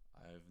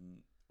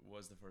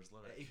 Was the first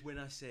lyric. When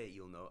I say it,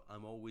 you'll know.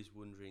 I'm always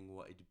wondering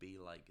what it'd be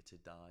like to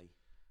die.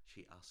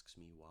 She asks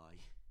me why.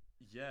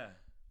 Yeah,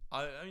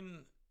 I mean,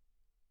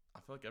 I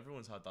feel like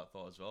everyone's had that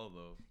thought as well,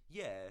 though.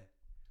 Yeah,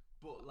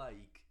 but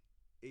like,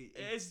 it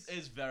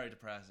is very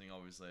depressing,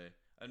 obviously,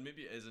 and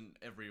maybe it isn't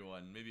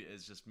everyone. Maybe it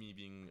is just me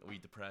being a wee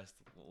depressed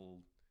little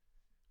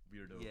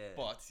weirdo. Yeah.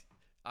 But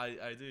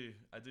I do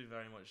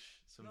very much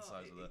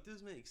sympathize with it. It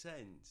does make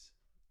sense.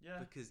 Yeah.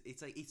 Because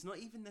it's like, it's not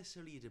even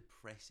necessarily a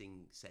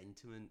depressing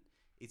sentiment.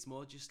 It's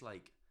more just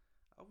like,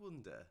 I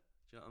wonder.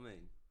 Do you know what I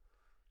mean?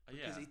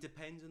 Because it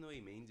depends on the way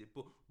he means it.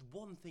 But the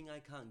one thing I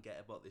can't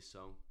get about this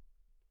song,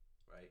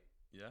 right?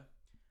 Yeah.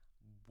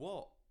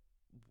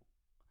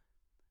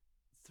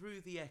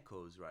 Through the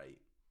Echoes, right?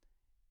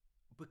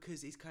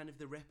 Because it's kind of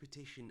the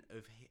repetition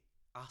of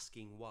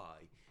asking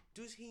why.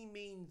 Does he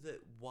mean that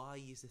why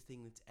is the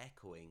thing that's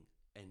echoing?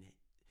 And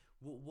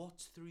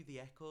what's through the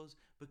echoes?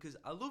 Because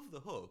I love the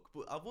hook,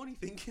 but I'm only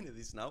thinking of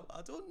this now.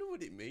 I don't know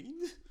what it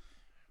means.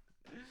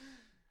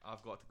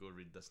 I've got to go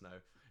read this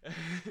now.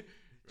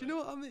 Do you know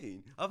what I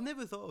mean? I've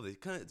never thought of it.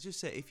 Can I just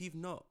say, if you've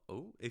not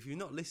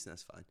listened,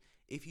 that's fine.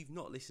 If you've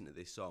not listened to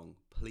this song,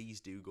 please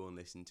do go and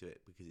listen to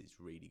it because it's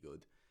really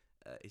good.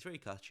 It's very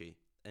catchy,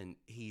 and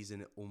he's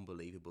an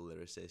unbelievable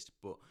lyricist.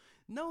 But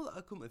now that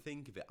I come to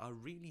think of it, I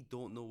really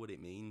don't know what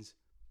it means.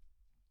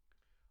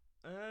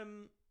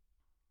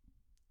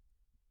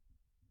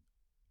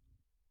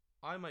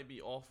 I might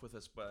be off with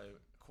this by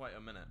quite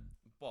a minute,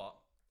 but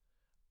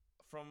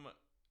from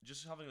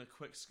just having a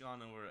quick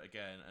scan over it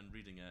again and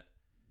reading it,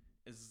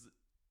 is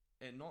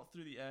it not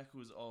through the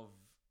echoes of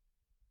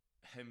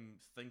him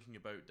thinking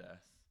about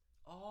death?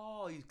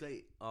 Oh, he's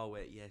like, oh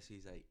wait, yes,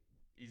 he's like,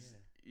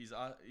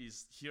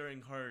 he's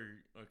hearing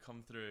her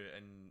come through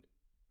and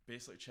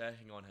basically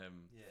checking on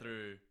him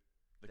through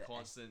the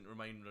constant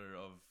reminder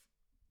of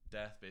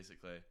death,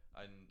 basically,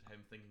 and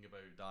him thinking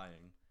about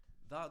dying.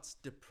 That's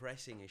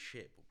depressing as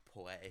shit, but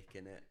poetic,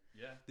 innit?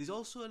 Yeah. There's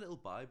also a little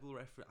Bible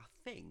reference,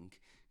 I think,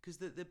 because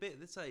the bit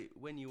that's like,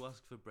 when you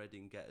ask for bread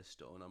and get a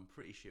stone, I'm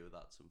pretty sure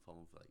that's some form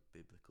of like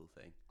biblical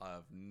thing. I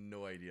have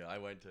no idea. I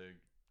went to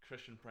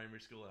Christian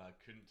primary school and I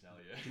couldn't tell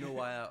you. Do you know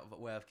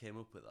why I've came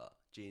up with that?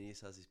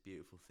 Genius has this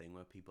beautiful thing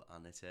where people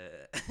annotate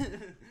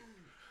it.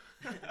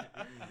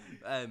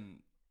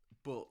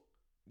 But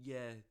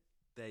yeah,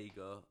 there you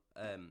go.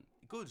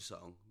 Good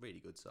song, really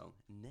good song.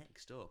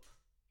 Next up,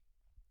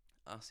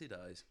 Acid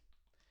Eyes.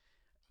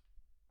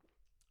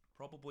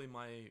 Probably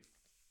my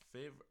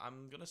favorite.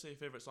 I'm gonna say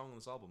favorite song on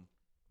this album.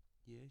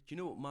 Yeah. Do you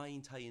know what my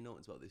entire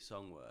notes about this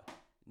song were?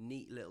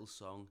 Neat little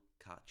song,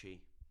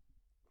 catchy.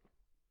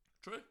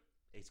 True.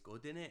 It's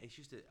good, innit? It's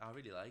just, I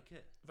really like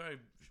it. Very,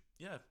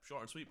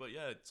 short and sweet, but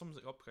yeah, it sums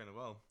it up kind of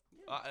well.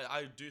 Yeah.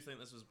 I do think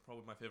this is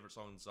probably my favorite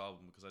song on this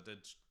album because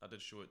I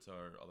did show it to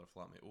our other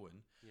flatmate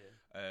Owen. Yeah.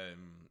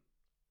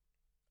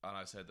 And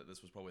I said that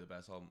this was probably the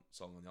best song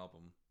on the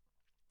album,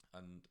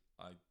 and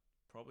I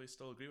probably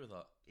still agree with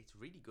that. It's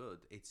really good.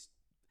 It's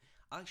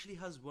actually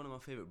has one of my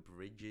favourite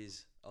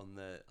bridges on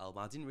the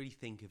album. I didn't really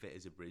think of it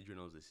as a bridge when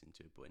I was listening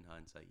to it, but in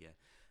hindsight,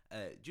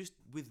 yeah. Just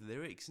with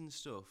lyrics and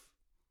stuff,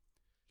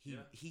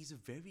 he's a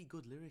very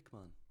good lyric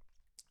man.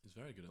 He's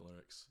very good at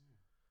lyrics.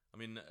 I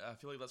mean, I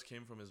feel like that's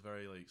came from his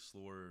very like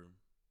slower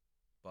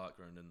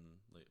background in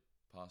like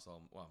past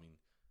album. Well, I mean,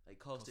 like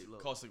Caustic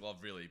Love. Caustic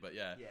Love, really, but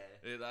yeah,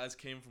 yeah, it has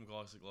came from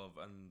Caustic Love,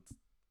 and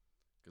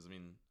because I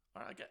mean,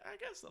 I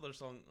guess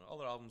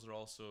other albums are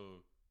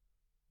also,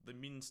 they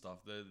mean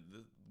stuff. The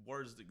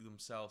words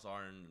themselves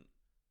aren't.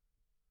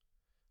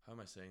 How am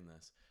I saying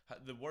this?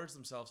 The words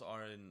themselves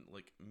aren't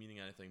like meaning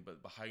anything,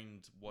 but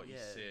behind what he's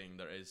saying,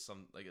 there is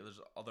some like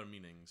there's other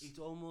meanings. It's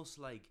almost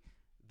like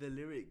the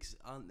lyrics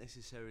aren't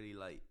necessarily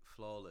like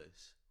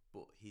flawless,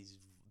 but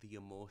the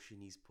emotion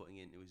he's putting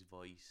into his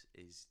voice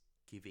is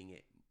giving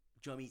it.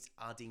 Do you know what I mean? It's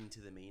adding to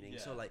the meaning. Yeah.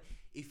 So like,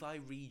 if I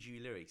read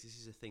you lyrics, this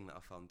is a thing that I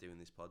found doing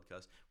this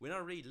podcast. When I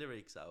read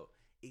lyrics out,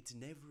 it's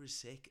never as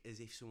sick as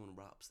if someone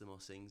raps them or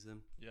sings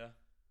them. Yeah,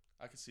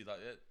 I can see that.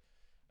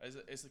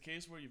 It's the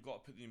case where you've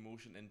got to put the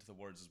emotion into the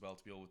words as well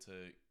to be able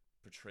to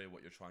portray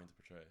what you're trying to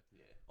portray.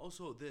 Yeah.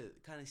 Also, the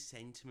kind of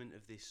sentiment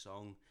of this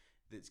song,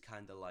 that's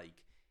kind of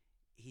like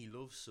he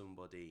loves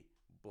somebody,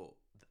 but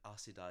the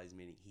acid eyes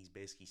meaning he's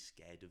basically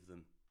scared of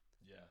them.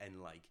 Yeah.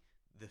 And like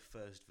the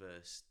first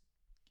verse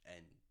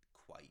and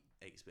quite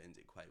explains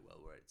it quite well,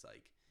 where it's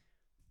like,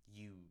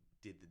 you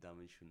did the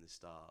damage from the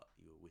start,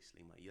 you were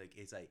whistling my, like,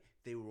 it's like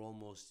they were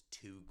almost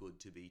too good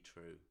to be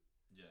true.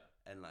 Yeah.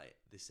 And like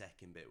the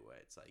second bit where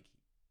it's like,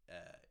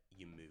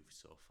 you move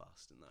so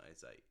fast, and that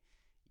it's like,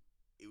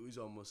 it was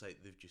almost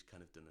like they've just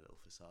kind of done a little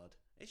facade.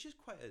 It's just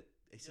quite a,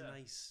 it's a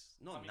nice,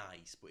 not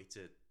nice, but it's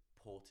a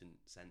potent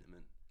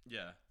sentiment.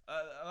 Yeah,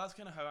 that's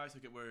kind of how I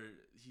took it. Where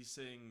he's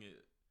saying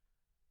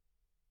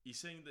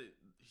that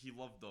he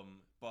loved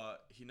them,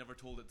 but he never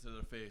told it to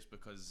their face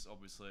because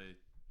obviously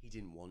he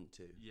didn't want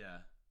to.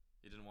 Yeah,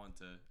 he didn't want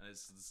to, and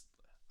it's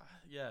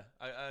yeah,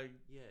 I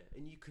yeah,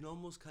 and you can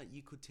almost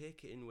you could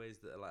take it in ways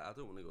that are like, I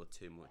don't want to go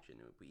too much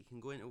into it, but you can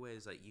go into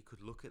ways like you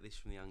could look at this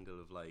from the angle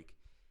of like,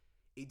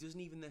 it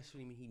doesn't even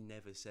necessarily mean he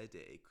never said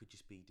it. It could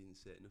just be he didn't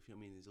say it enough. You know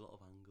what I mean? There's a lot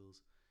of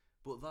angles,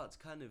 but that's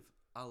kind of,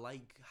 I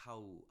like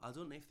how, I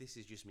don't know if this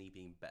is just me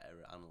being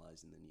better at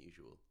analysing than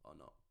usual or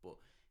not, but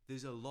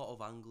there's a lot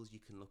of angles you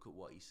can look at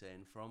what he's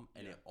saying from,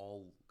 and it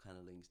all kind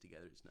of links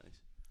together. It's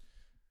nice.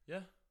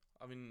 Yeah,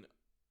 I mean,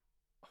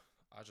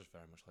 I just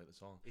very much like the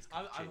song.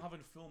 I'm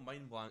having full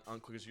mind blank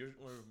because you're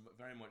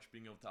very much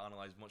being able to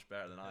analyse much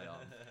better than I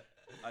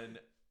am. And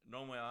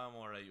normally I'm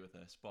alright with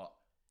this, but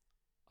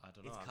I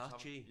don't know. It's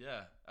catchy.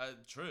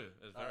 True.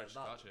 It's very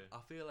catchy. I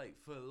feel like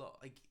for a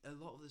lot of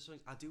the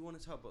songs, I do want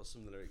to talk about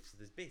some of the lyrics.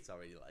 There's bits I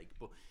really like,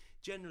 but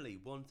generally,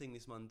 one thing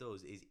this man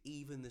does is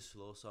even the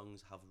slow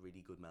songs have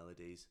really good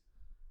melodies.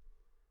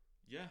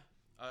 Yeah,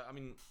 I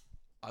mean,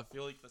 I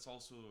feel like that's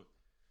also.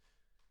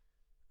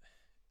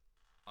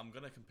 I'm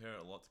gonna compare it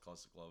a lot to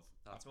Caustic Love.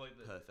 That's I feel like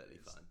perfectly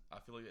fine. I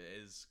feel like it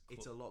is.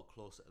 It's a lot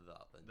closer to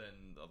that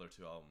than the other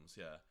two albums.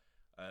 Yeah,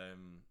 I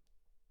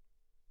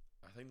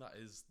think that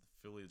is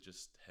fully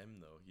just him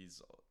though.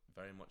 He's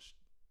very much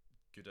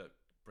good at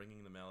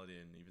bringing the melody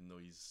in, even though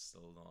he's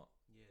still not.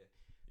 Yeah,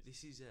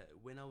 this is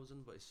when I was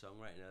on about his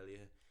songwriting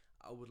earlier.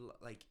 I would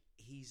like,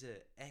 he's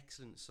an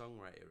excellent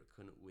songwriter at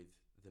coming up with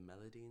the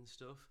melody and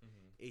stuff.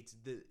 Mm-hmm. It's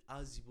the,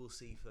 as we'll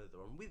see further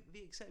on, with the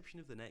exception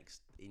of the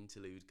next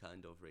interlude,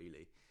 kind of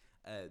really,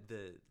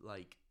 the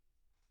like,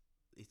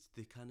 it's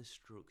the kind of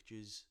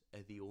structures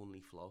are the only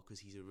flaw,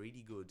 because he's a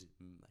really good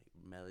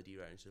melody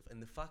writer and stuff,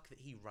 and the fact that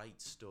he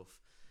writes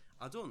stuff,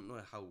 I don't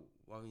know how.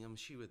 Well, I mean, I'm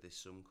sure there's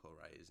some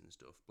co-writers and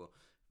stuff, but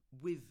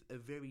with a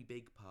very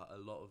big part, a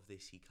lot of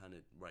this he kind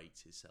of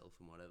writes himself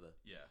and whatever.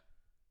 Yeah.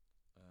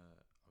 I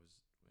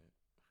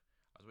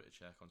was waiting to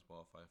check on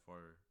Spotify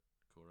for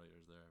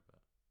co-writers there, but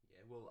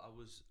yeah, well, I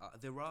was.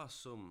 There are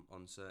some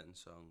on certain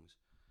songs.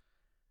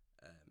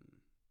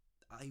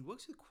 He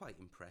works with quite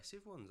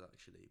impressive ones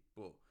actually,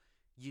 but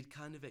you'd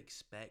kind of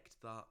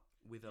expect that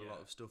with a lot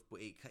of stuff.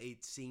 But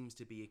it seems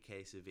to be a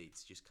case of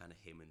it's just kind of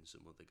him and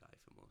some other guy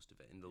for most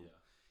of it, and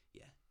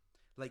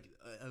like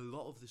a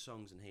lot of the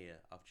songs in here,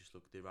 I've just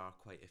looked. There are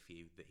quite a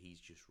few that he's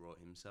just wrote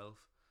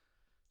himself.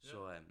 Yeah.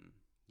 So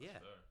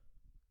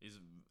he's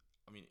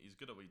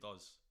good at what he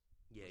does.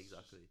 Yeah,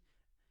 exactly.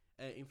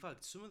 In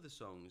fact, some of the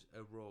songs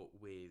are wrote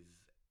with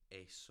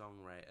a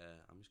songwriter.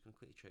 I'm just going to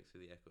quickly check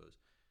through the echoes.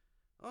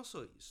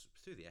 Also,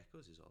 Through the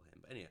Echoes is all him.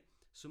 But anyway,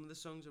 some of the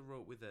songs are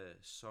wrote with a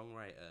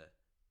songwriter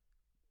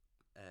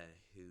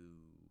who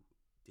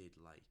did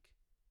like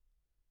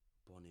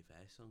Bon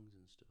Iver songs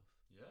and stuff.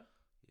 Yeah?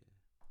 Yeah.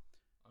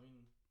 I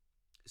mean,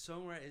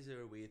 songwriters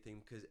are a weird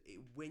thing, because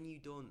when you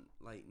don't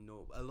like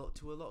know a lot,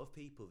 to a lot of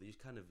people, they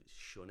just kind of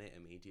shun it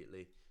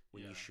immediately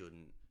when you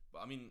shouldn't.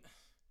 But I mean,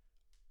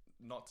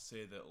 not to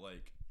say that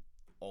like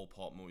all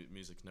pop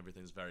music and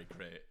everything is very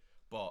great,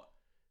 but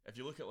if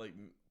you look at like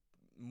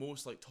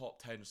most like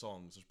top 10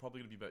 songs, there's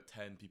probably going to be about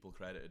 10 people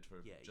credited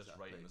for just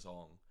writing the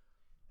song,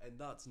 and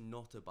that's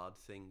not a bad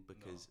thing,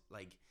 because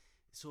like,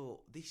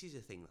 so this is a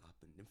thing that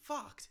happened. In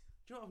fact,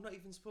 do you know what I've not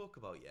even spoke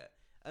about yet?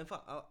 In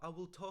fact, I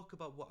will talk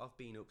about what I've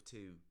been up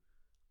to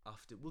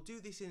after. We'll do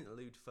this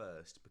interlude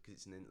first because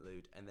it's an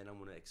interlude, and then I'm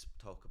going to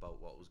talk about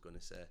what I was going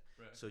to say.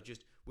 Right. So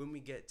just when we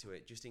get to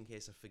it, just in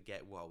case I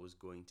forget what I was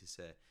going to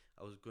say,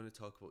 I was going to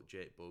talk about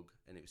Jake Bugg,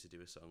 and it was to do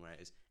with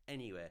songwriters.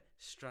 Anyway,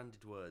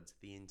 Stranded Words,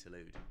 the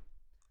interlude.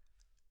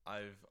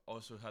 I've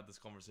also had this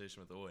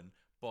conversation with Owen,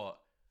 but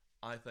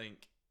I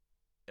think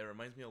it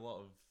reminds me a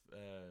lot of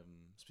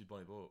Speed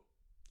Bunny Boat.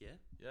 Yeah?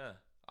 Yeah.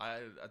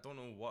 I don't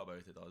know what about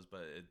it does,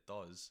 but it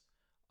does.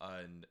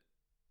 And,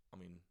 I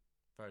mean,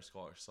 very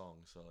Scottish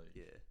song, so like,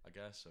 yeah, I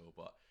guess so.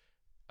 But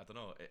I don't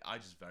know. I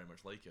just very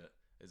much like it.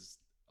 It's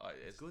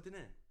good, isn't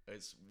it?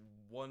 It's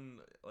one,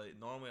 like,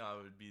 normally I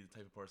would be the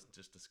type of person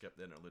just to skip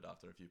the interlude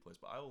after a few plays,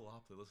 but I will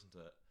happily listen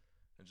to it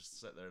and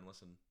just sit there and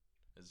listen.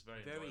 It's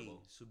very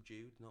enjoyable.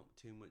 Subdued, not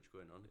too much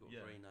going on. Got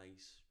very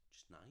nice,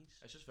 just nice.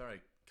 It's just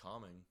very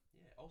calming.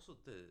 Yeah. Also,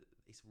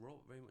 it's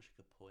wrote very much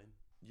like a poem.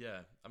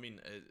 Yeah, I mean,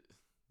 it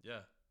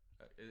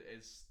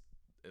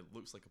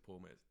looks like a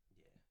poem.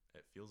 Yeah.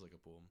 It feels like a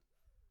poem.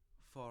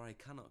 For I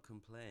cannot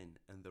complain,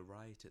 and the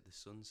riot at the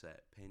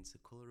sunset paints the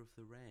colour of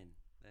the rain.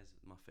 There's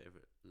my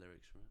favourite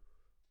lyrics from it.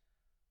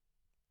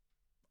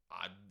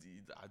 I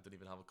don't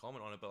even have a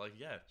comment on it, but like,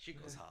 yeah, She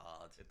goes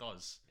hard. it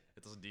does.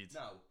 It does indeed.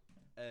 Now,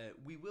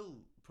 we will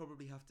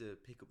probably have to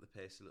pick up the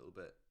pace a little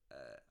bit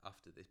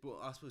after this, but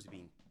I suppose we've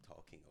been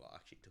talking a lot.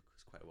 Actually, it took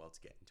us quite a while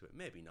to get into it.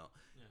 Maybe not.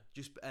 Yeah.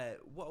 Just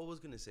what I was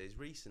going to say is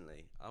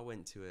recently I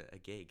went to a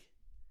gig.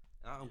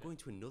 I'm going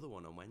to another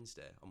one on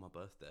Wednesday on my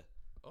birthday.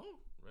 Oh,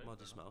 right.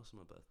 Modest Mouse on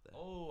my birthday.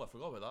 Oh, I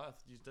forgot about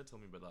that. You did tell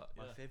me about that.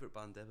 My Yeah. favourite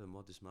band ever,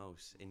 Modest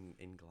Mouse,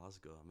 in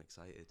Glasgow. I'm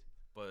excited.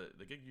 But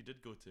the gig you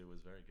did go to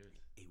was very good.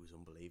 It was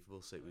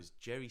unbelievable. So it was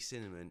Jerry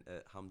Cinnamon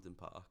at Hampden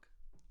Park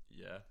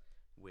Yeah.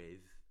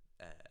 with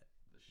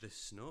the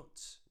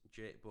Snuts,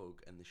 Jake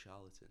Bugg, and the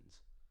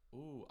Charlatans.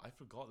 Oh, I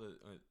forgot that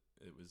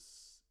it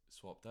was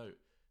swapped out.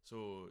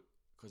 So,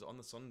 because on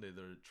the Sunday,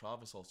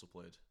 Travis also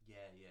played. Yeah.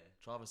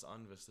 Travis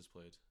and Vistas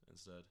played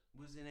instead.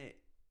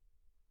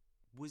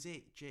 Was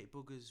it Jake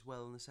Bugg as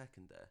well on the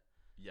second day?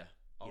 Yeah.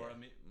 Or Yeah. I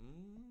mean,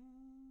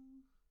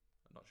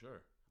 I'm not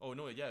sure. Oh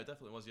no, yeah, it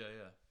definitely was.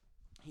 Yeah.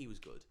 He was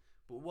good.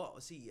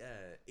 But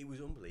it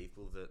was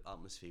unbelievable. The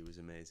atmosphere was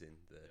amazing.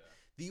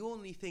 The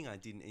only thing I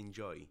didn't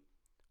enjoy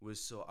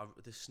was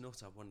the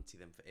Snut. I've wanted to see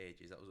them for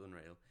ages. That was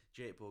unreal.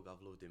 Jake Bugg,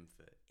 I've loved him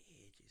for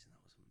ages, and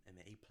that was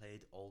amazing. He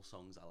played all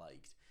songs I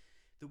liked.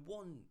 The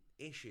one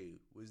issue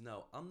was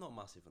now I'm not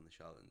massive on the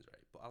Charlatans,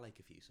 right? But I like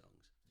a few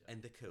songs,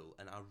 and they're cool,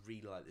 and I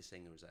really like the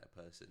singer as a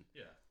person.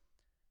 Yeah.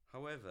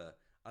 However,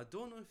 I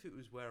don't know if it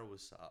was where I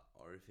was sat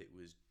or if it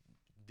was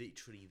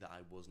literally that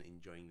I wasn't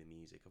enjoying the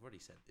music. I've already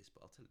said this,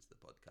 but I'll tell it to the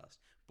podcast.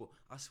 But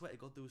I swear to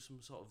God, there was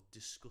some sort of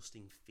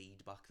disgusting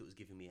feedback that was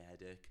giving me a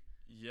headache.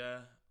 Yeah.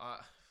 I.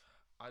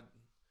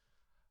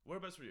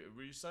 Whereabouts were you?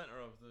 Were you center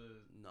of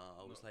the? No,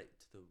 I was like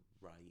to the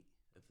right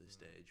of the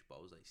stage, but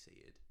I was like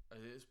seated.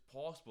 It's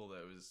possible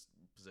that it was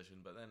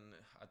positioned, but then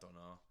I don't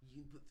know.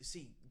 But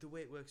see, the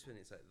way it works when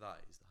it's like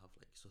that is they have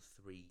like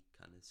three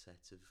kind of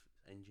sets of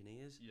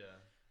engineers. Yeah.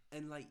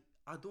 And like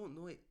I don't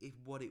know if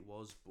what it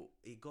was, but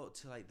it got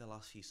to like the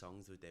last few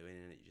songs they were doing,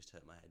 and it just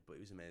hurt my head. But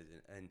it was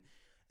amazing, and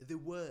there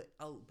were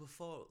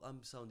before I'm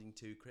sounding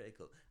too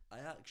critical.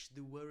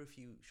 There were a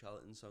few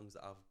Charlatan songs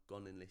that I've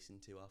gone and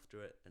listened to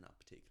after it, and I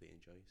particularly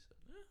enjoy. So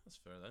Yeah, that's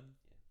fair then.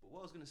 yeah. But what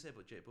I was going to say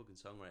about Jake Bugg and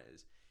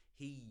songwriters,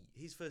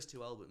 his first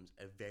two albums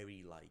are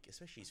very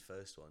especially his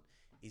first one,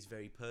 is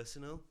very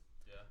personal.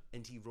 Yeah.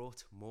 And he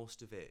wrote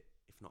most of it,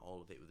 if not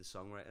all of it, with a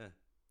songwriter.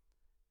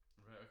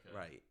 Right. Okay.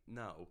 Right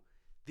now.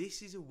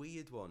 This is a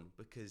weird one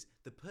because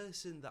the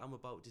person that I'm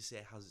about to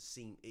say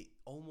it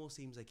almost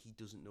seems like he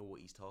doesn't know what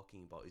he's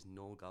talking about is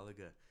Noel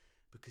Gallagher,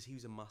 because he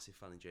was a massive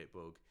fan of Jake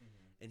Bugg,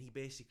 and he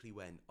basically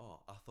went,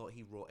 I thought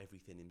he wrote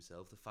everything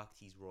himself. The fact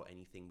he's wrote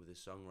anything with a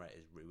songwriter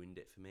has ruined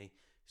it for me.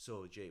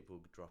 So Jake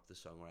Bugg dropped the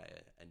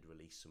songwriter and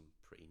released some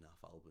pretty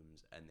naff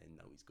albums, and then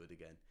now he's good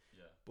again.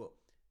 Yeah. But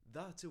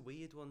that's a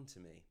weird one to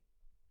me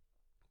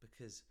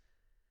because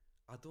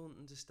I don't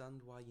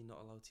understand why you're not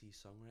allowed to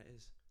use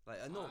songwriters. Like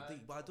I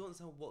don't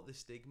understand what the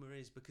stigma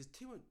is, because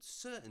to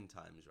certain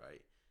times,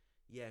 right?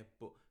 Yeah,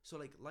 but so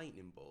like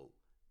Lightning Bolt,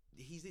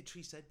 he's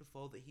literally said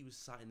before that he was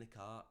sat in the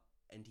car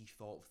and he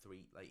thought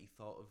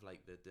of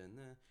the dun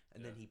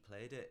and then he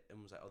played it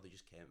and was like, oh, they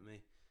just came to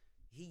me.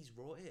 He's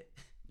wrote it.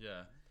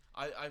 Yeah.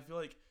 I feel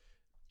like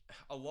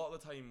a lot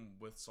of the time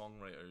with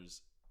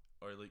songwriters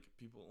or like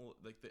people,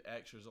 like the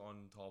extras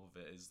on top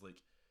of it is like,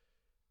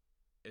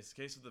 it's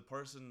the case of the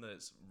person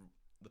that's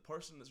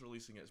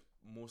releasing it is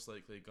most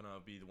likely gonna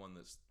be the one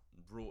that's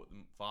wrote the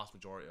vast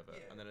majority of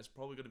it, and then it's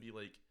probably gonna be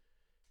like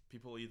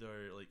people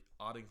either like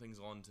adding things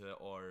onto it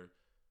or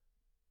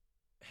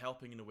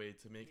helping in a way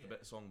to make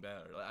the song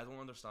better. Like I don't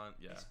understand.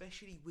 Yeah,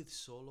 especially with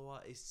solo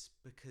artists,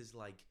 because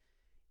like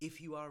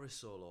if you are a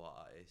solo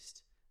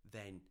artist,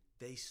 then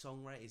they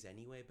songwriters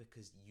anyway,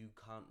 because you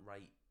can't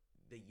write.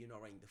 You're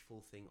not writing the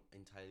full thing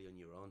entirely on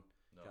your own.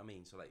 No. Do you know what I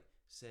mean? So like,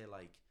 say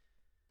like,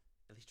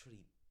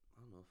 literally.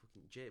 I don't know,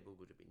 fucking Jake Bugg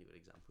would have been a good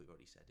example, we've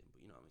already said him, but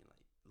you know what I mean,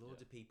 like,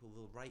 loads of people,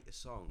 they'll write a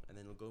song, and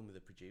then they'll go in with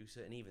a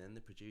producer, and even then the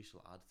producer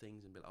will add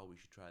things and be like, oh, we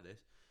should try this.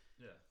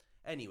 Yeah.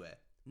 Anyway,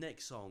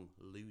 next song,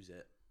 Lose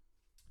It.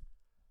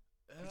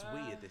 It's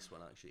weird, this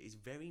one, actually. It's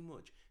very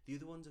much, the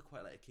other ones are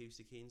quite, like,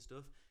 acoustic-y and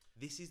stuff.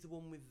 This is the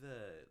one with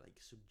the, like,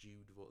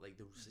 subdued voice, like,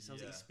 it sounds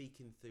like he's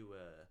speaking through,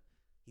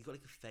 he's got,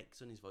 like,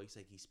 effects on his voice,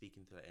 like he's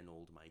speaking through, like, an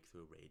old mic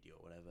through a radio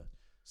or whatever.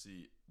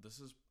 See, this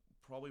is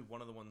probably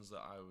one of the ones that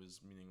I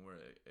was meaning where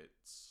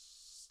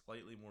it's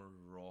slightly more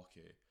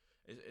rocky.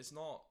 It's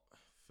not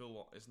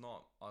it's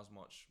not as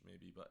much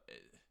maybe, but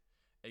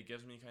it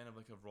gives me kind of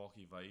like a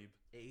rocky vibe.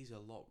 It is a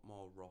lot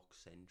more rock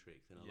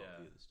centric than a lot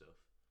of the other stuff.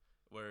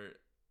 Where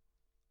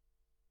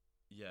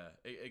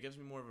it gives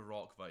me more of a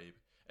rock vibe.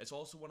 It's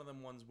also one of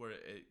them ones where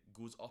it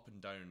goes up and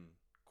down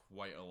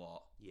quite a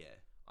lot. Yeah.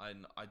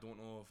 And I don't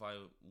know if I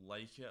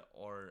like it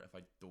or if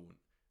I don't.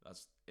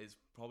 It's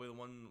probably the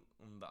one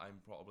that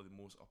I'm probably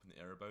the most up in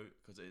the air about,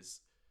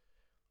 because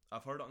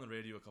I've heard it on the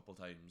radio a couple of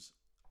times,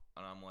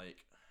 and I'm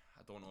like,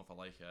 I don't know if I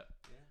like it.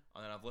 Yeah.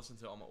 And then I've listened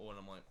to it on my own, and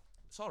I'm like,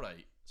 it's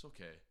alright, it's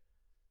okay,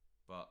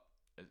 but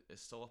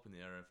it's still up in the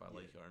air if I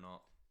like it or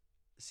not.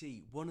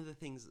 See,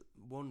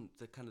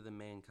 the kind of the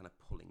main kind of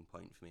pulling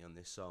point for me on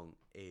this song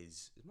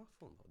is my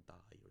phone about to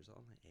die, or is it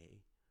on like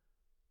A?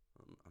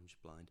 I'm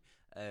just blind.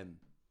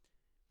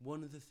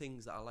 One of the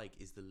things that I like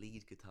is the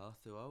lead guitar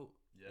throughout.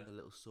 Yeah. And the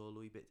little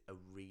solo-y bits are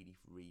really,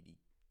 really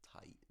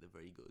tight. They're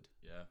very good.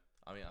 Yeah.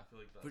 I mean, I feel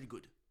like that. Very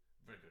good.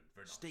 Very good.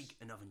 Very nice. Steak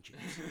and oven chips.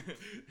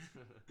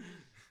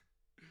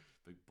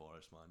 Big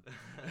Boris, man.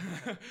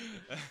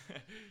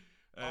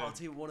 I'll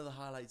tell you, one of the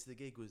highlights of the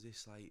gig was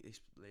this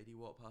lady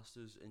walked past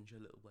us and she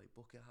had a little like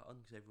bucket hat on,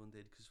 because everyone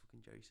did, because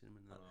fucking Jerry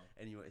Cinnamon and that.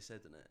 And you know what it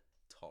said in it?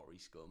 Tory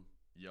scum.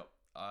 Yep.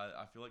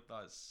 I feel like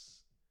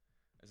that's...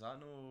 Is that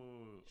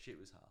no... Shit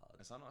was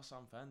hard. Is that not a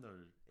Sam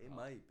Fender? It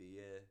might be,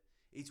 yeah.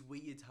 It's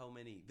weird how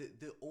many...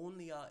 The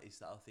only artist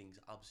that I think's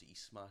absolutely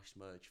smashed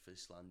merch for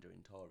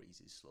slandering Tories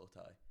is Slow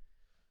Tie.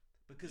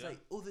 Because like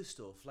other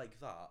stuff like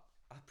that,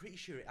 I'm pretty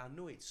sure... I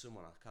know it's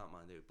someone, I can't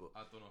mind who, but...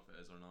 I don't know if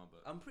it is or not,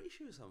 but... I'm pretty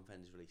sure Sam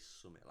Fender's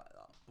released something like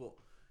that. But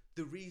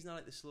the reason I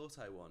like the Slow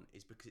Tie one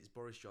is because it's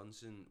Boris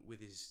Johnson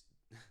with his...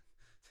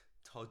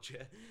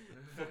 Todger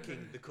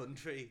fucking the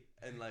country,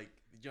 and like,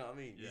 do you know what I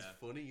mean? Yeah. It's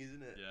funny,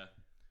 isn't it? Yeah.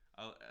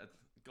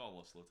 God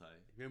love Slow Tie.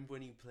 Remember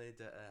when he played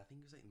at, I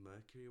think it was like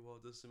Mercury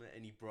Award or something,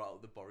 and he brought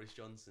out the Boris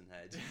Johnson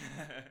head?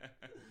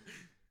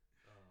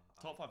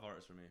 Top 5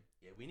 artists for me.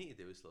 Yeah, we need to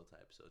do a Slow Tie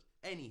episode.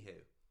 Anywho,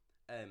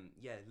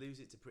 yeah, Lose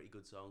It's a pretty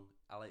good song.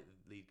 I like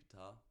the lead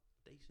guitar.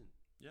 Decent.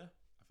 Yeah.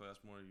 I feel like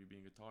that's more you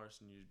being a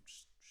guitarist and you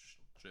just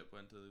straight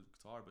went to the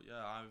guitar. But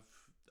yeah,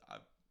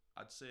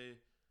 I'd say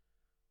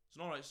it's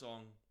an alright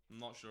song. I'm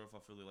not sure if I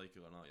fully like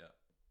it or not yet.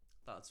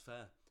 That's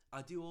fair.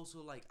 I do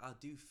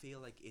feel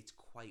like it's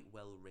quite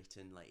well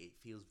written. Like, it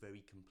feels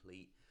very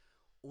complete.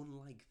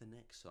 Unlike the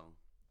next song,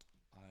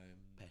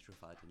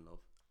 Petrified in Love.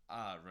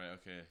 Ah, right,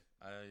 okay.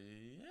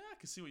 Yeah, I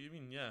can see what you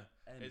mean. Yeah,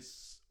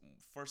 it's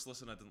first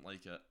listen, I didn't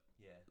like it.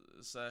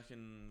 Yeah.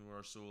 Second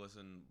or so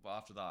listen, but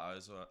after that, I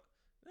was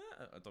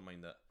I don't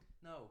mind it.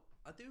 No,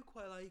 I do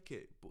quite like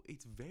it, but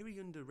it's very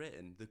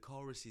underwritten. The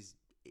chorus is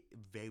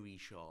very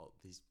short.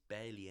 There's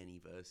barely any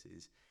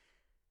verses,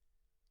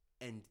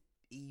 and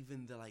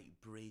even the like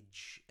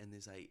bridge, and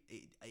there's like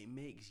it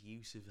makes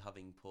use of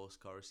having post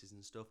choruses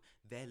and stuff.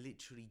 They're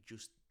literally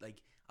just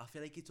like, I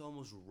feel like it's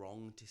almost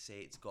wrong to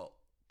say it's got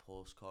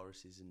post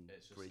choruses and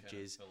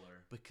bridges, kind of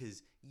filler.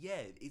 because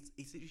it's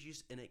literally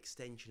just an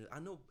extension. I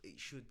know it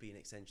should be an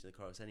extension of the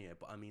chorus anyway,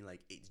 but I mean,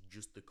 like, it's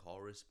just the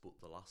chorus, but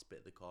the last bit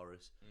of the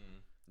chorus.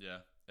 Yeah,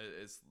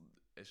 it's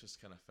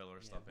just kind of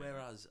filler stuff.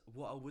 Whereas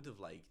what I would have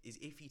liked is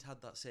if he'd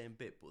had that same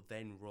bit, but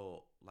then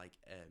wrote like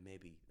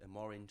maybe a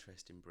more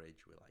interesting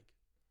bridge where like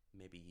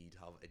maybe he'd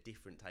have a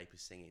different type of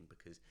singing,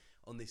 because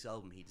on this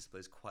album he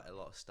displays quite a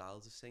lot of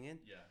styles of singing.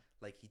 Yeah.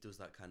 Like, he does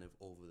that kind of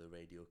over the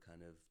radio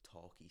kind of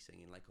talky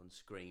singing, like on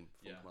Scream,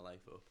 Fuck My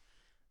Life Up.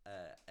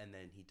 And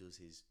then he does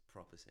his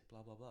proper sing,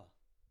 blah blah blah.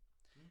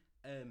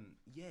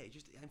 It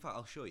just, in fact,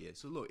 I'll show you.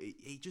 So look,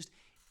 it just,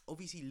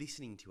 obviously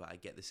listening to it, I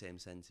get the same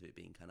sense of it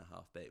being kind of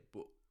half baked,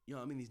 but you know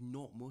what I mean, there's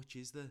not much,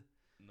 is there?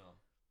 No.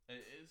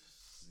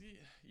 It's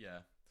yeah.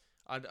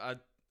 I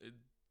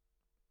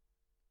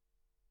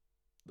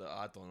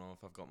don't know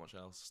if I've got much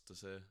else to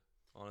say.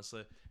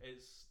 Honestly,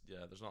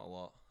 there's not a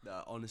lot.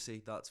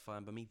 Honestly, that's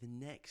fine by me. The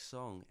next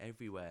song,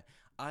 Everywhere,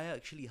 I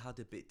actually had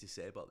a bit to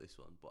say about this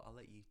one, but I'll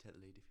let you take the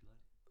lead if you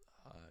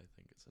like. I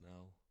think it's an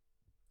L.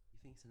 You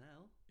think it's an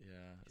L?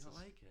 Yeah. Do you not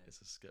like it?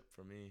 It's a skip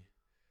for me.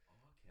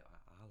 Oh, okay,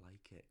 I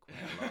like it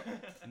quite a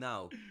lot.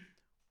 Now,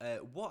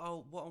 what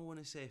I want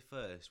to say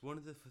first, one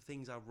of the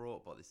things I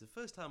wrote about this, the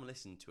first time I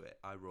listened to it,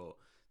 I wrote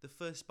the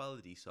first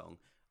ballady song,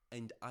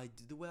 and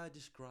the way I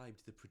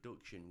described the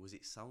production was,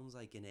 it sounds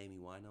like an Amy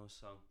Winehouse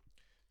song.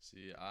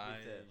 See,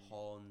 with the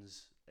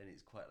horns, and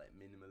it's quite like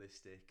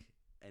minimalistic,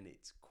 and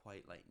it's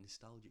quite like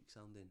nostalgic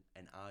sounding.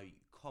 And I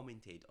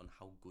commented on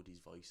how good his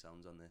voice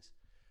sounds on this.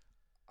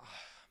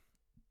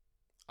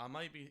 I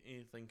might be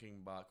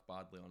thinking back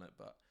badly on it,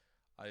 but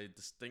I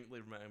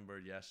distinctly remember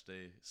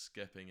yesterday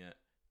skipping it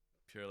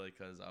purely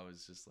because I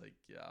was just like,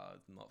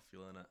 I'm not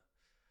feeling it.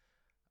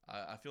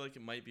 I feel like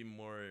it might be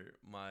more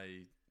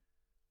my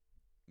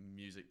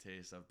music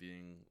taste of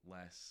being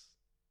less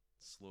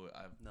slow.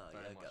 I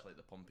very much like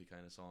the pumpy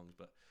kind of songs,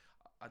 but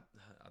I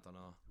don't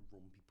know.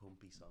 Rumpy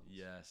pumpy songs.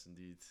 Yes,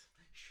 indeed.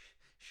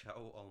 Shout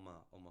out all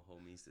my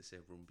homies that say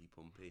rumpy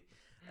pumpy.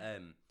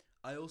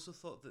 I also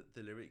thought that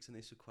the lyrics in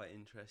this were quite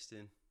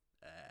interesting.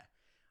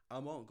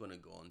 I'm not going to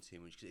go on too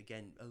much, because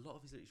again, a lot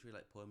of his lyrics are really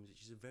like poems,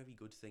 which is a very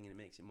good thing, and it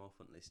makes it more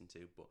fun to listen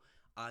to. But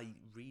I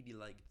really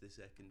liked the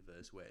second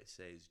verse where it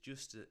says,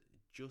 just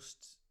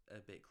a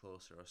bit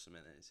closer, or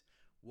something. It's,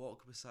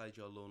 walk beside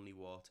your lonely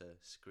water,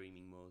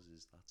 screaming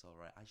Moses, that's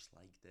alright. I just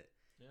liked it.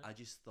 Yeah. I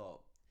just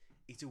thought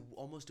it's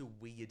almost a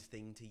weird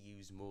thing to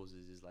use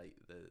Moses as like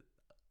the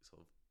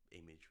sort of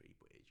imagery,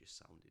 but it just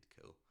sounded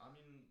cool. I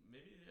mean,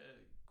 maybe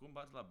going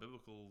back to that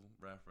biblical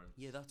reference.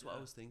 Yeah, that's what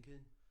I was thinking.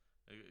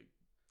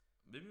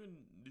 Maybe we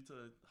need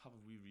to have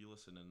a wee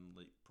re-listen and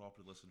like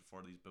properly listen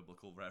for these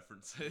biblical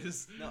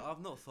references. No,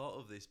 I've not thought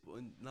of this,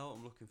 but now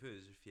I'm looking through,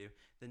 there's a few.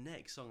 The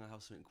next song I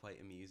have something quite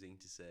amusing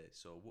to say.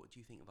 So, what do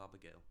you think of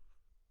Abigail?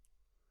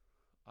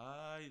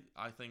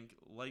 I think,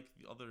 like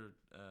the other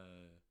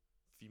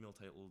female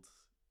titled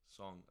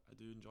song, I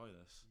do enjoy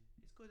this.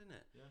 It's good, isn't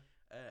it?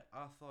 Yeah.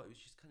 I thought it was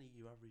just kind of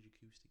your average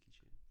acoustic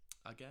tune.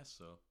 I guess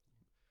so.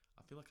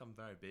 I feel like I'm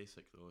very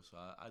basic though,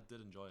 so I did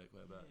enjoy it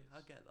quite a bit. Yeah,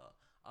 I get that.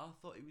 I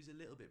thought it was a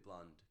little bit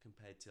bland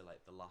compared to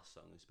like the last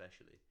song,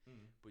 especially.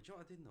 But you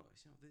know what I did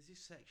notice? You know, there's this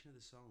section of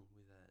the song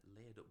with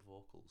layered up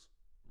vocals.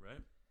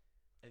 Right.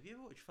 Have you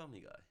ever watched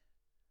Family Guy?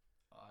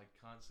 I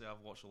can't say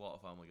I've watched a lot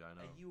of Family Guy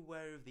now. Are you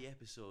aware of the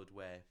episode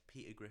where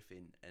Peter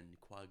Griffin and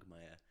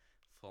Quagmire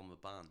form a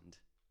band?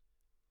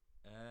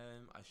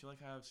 I feel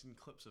like I have seen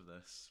clips of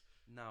this.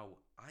 Now,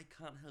 I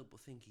can't help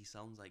but think he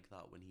sounds like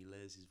that when he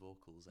layers his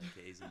vocals like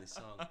it is in this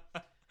song.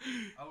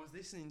 I was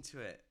listening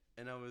to it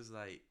and I was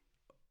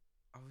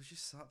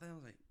just sat there, I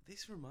was like,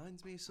 this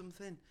reminds me of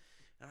something.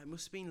 And it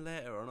must have been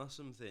later on or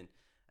something.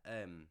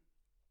 And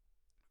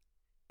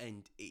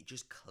it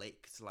just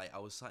clicked. Like, I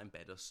was sat in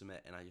bed or something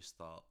and I just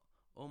thought,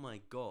 oh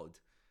my God.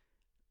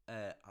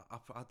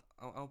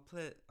 I'll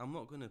play it. I'm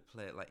not going to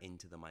play it like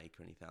into the mic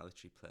or anything. I'll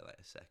literally play like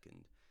a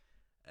second.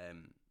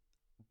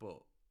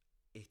 But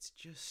it's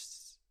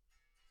just...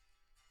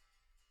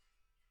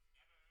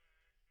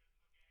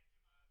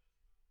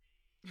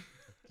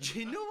 Do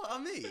you know what I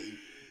mean?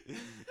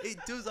 It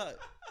does that.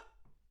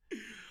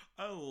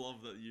 I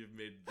love that you've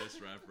made this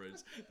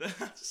reference.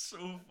 That's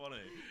so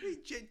funny.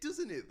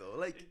 Doesn't it though?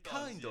 Like, it does,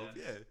 kind of,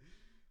 yeah.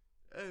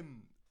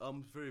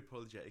 I'm very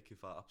apologetic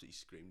if I absolutely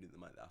screamed into the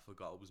mic. I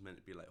forgot I was meant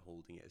to be like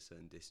holding it a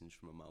certain distance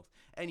from my mouth.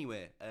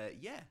 Anyway,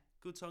 yeah,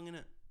 good song,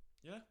 innit?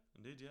 Yeah,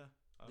 indeed, yeah.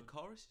 The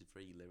chorus is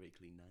very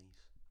lyrically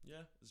nice.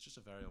 Yeah, it's just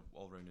a very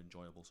all-round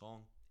enjoyable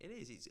song. It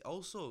is. It's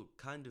also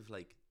kind of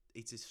like,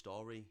 it's a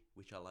story,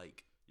 which I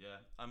like. Yeah,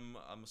 I'm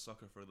a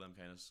sucker for them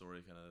kind of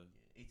story kind of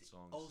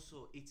songs.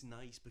 Also, it's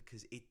nice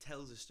because it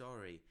tells a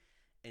story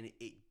and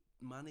it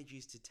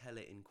manages to tell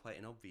it in quite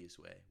an obvious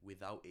way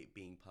without it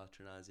being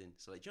patronising.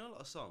 So, like, do you know a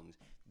lot of songs?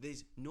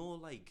 There's no,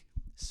 like,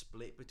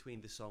 split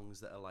between the songs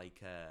that are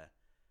like...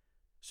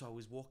 So I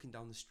was walking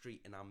down the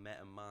street and I met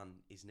a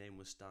man, his name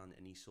was Stan,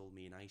 and he sold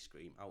me an ice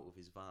cream out of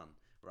his van,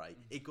 right?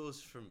 It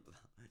goes from...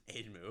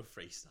 Edinburgh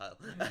freestyle.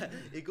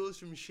 It goes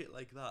from shit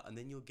like that, and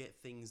then you'll get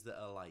things that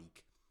are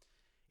like...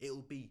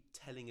 It'll be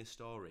telling a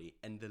story,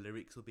 and the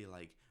lyrics will be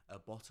like, a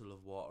bottle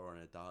of water on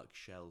a dark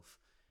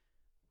shelf.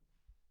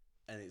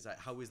 And it's like,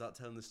 how is that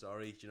telling the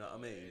story? Do you know what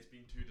I mean? It's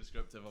been too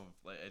descriptive of,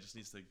 like, it just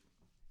needs to...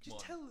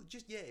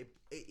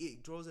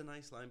 It draws a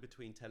nice line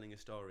between telling a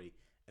story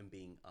and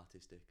being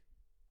artistic.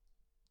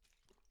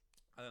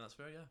 I think that's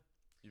fair, yeah.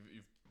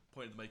 You've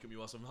pointed the mic at me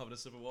whilst I'm having a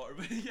sip of water,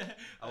 but yeah.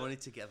 I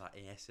wanted to get that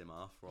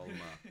ASMR for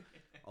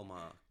all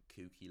my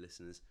kooky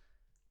listeners.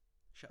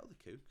 Shout out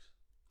the Kooks.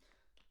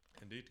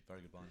 Indeed,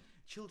 very good band.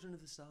 Children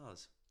of the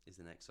Stars is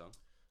the next song.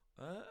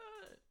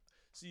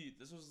 See,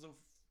 this was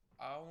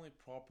I only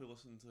properly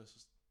listened to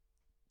this.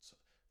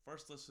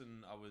 First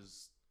listen, I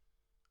was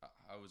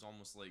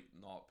almost like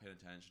not paying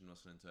attention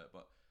listening to it,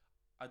 but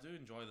I do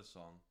enjoy the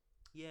song.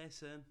 Yeah,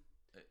 same.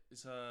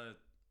 It's after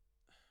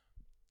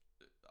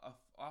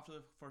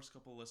the first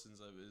couple of listens,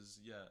 I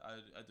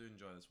do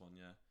enjoy this one.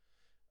 Yeah,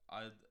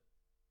 I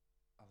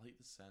like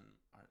the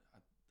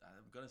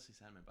I'm gonna say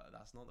sentiment, but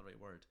that's not the right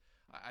word.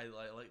 I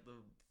like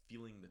the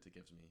feeling that it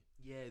gives me.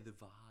 Yeah, the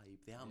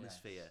vibe, the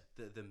atmosphere,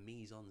 yes. the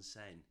mise en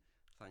scène.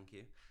 Thank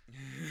you.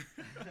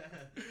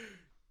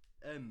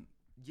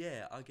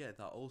 Yeah, I get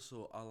that.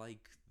 Also, I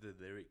like the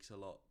lyrics a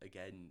lot.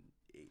 Again,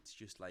 it's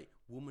just like,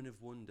 woman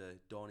of wonder,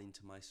 dawn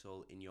into my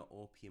soul in your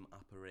opium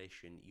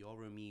apparition.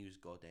 You're a muse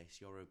goddess,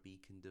 you're a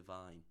beacon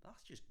divine.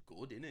 That's just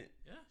good, innit?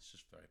 Yeah, it's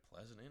just very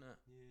pleasant, isn't it?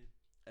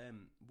 Yeah.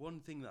 One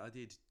thing that I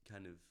did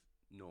kind of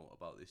know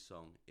about this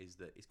song is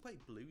that it's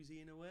quite bluesy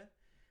in a way.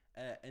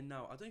 And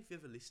now, I don't know if you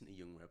ever listened to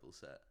Young Rebel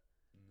Set.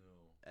 No.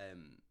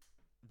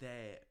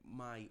 They're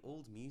my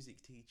old music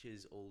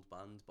teacher's old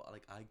band, but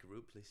like I grew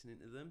up listening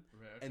to them.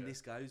 Right, okay. And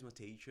this guy was my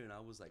teacher, and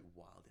I was like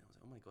wild, and I was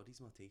like, oh my God, he's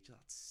my teacher,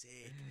 that's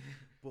sick.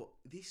 But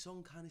this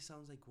song kind of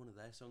sounds like one of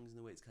their songs in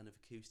the way it's kind of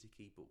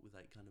acoustic-y, but with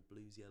like kind of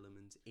bluesy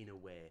elements in a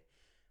way.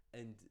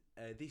 And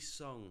this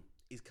song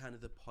is kind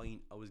of the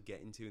point I was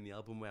getting to in the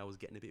album, where I was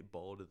getting a bit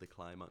bored of the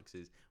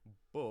climaxes,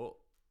 but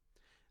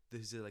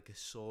there's like a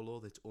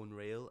solo that's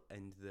unreal,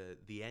 and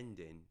the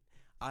ending,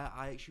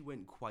 I actually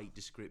went quite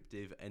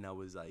descriptive, and I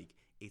was like,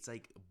 it's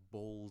like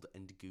bold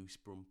and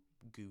goosebump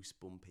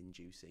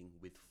inducing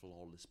with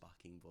flawless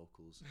backing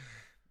vocals.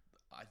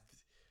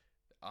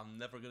 I'm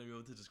never going to be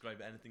able to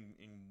describe anything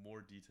in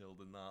more detail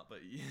than that,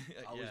 but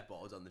yeah. I was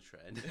bored on the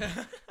train.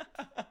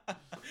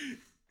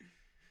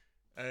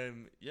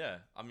 Yeah,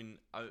 I mean,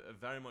 I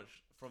very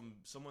much,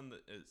 from someone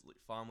that is like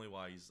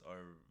family-wise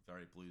are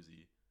very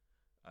bluesy,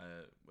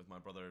 with my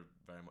brother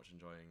very much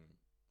enjoying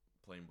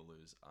playing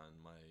blues, and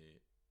my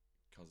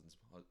cousin's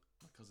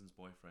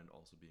boyfriend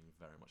also being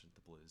very much into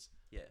blues.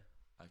 Yeah.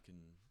 I can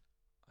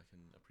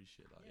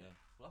appreciate that. Yeah.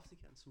 We'll have to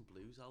get on some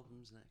blues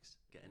albums next.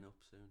 Getting up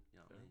soon. You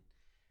know what I Yeah.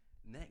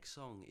 mean? Next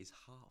song is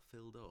Heart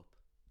Filled Up.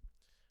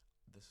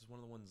 This is one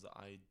of the ones that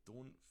I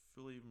don't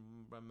fully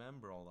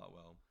remember all that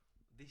well.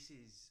 This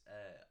is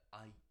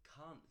I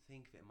can't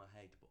think of it in my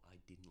head, but I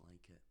didn't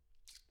like it.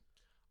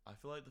 I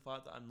feel like the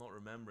fact that I'm not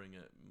remembering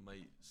it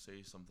might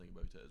say something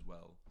about it as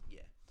well.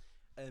 Yeah.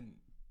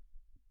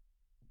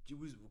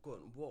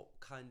 What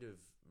kind of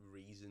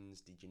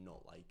reasons did you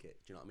not like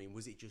it? Do you know what I mean?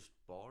 Was it just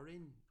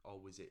boring, or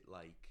was it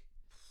like?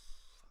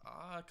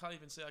 I can't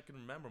even say I can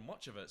remember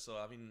much of it. So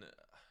I mean,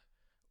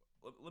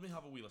 let me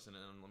have a wee listen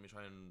and let me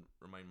try and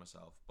remind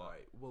myself. But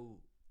Alright,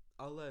 well,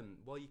 I'll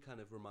while you kind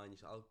of remind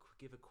yourself, I'll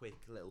give a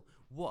quick little.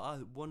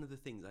 One of the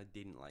things I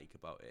didn't like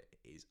about it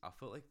is I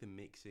felt like the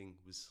mixing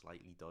was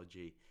slightly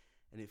dodgy,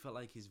 and it felt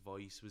like his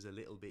voice was a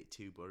little bit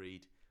too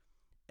buried,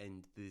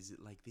 and there's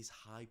like this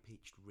high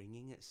pitched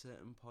ringing at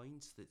certain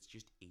points that's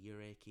just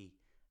ear achy,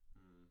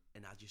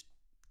 and it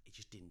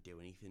just didn't do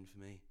anything for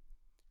me.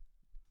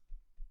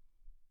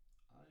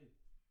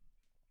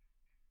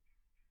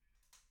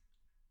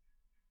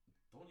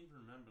 I don't even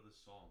remember this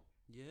song.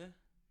 Yeah.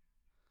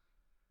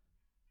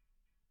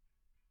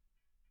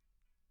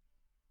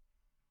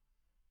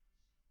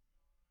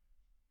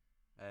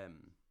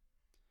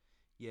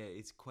 Yeah,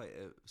 it's quite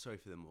a. Sorry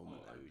for the moment.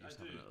 We were just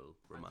having a little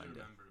reminder. I do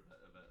remember a bit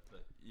of it,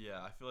 but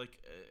yeah, I feel like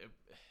it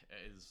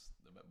is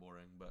a bit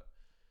boring. But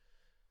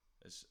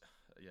it's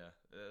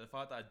the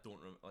fact that I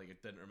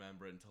didn't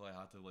remember it until I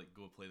had to like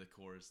go play the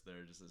chorus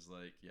there. Just is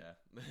like Yeah,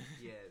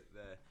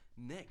 the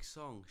next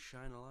song,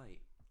 Shine a Light.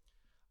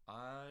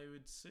 I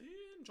would say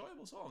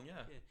enjoyable song.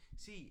 Yeah.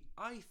 See,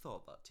 I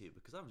thought that too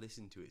because I've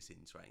listened to it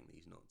since writing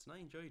these notes and I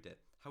enjoyed it.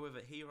 However,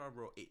 here I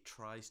wrote it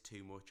tries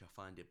too much. I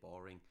find it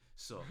boring.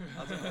 So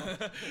I don't know.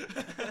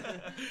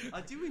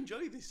 I do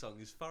enjoy this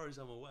song as far as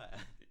I'm aware.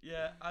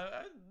 Yeah,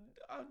 I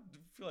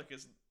feel like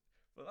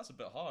that's a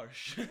bit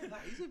harsh.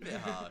 That is a bit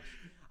harsh.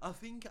 I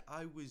think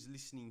I was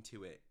listening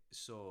to it,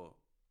 so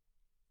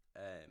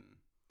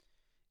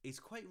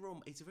it's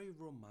it's a very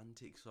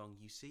romantic song.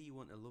 You say you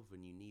want a lover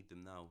and you need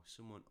them now,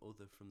 someone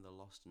other from the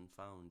lost and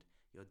found.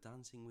 You're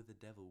dancing with the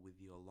devil with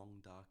your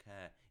long dark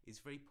hair. It's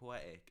very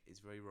poetic. It's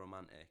very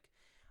romantic.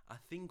 I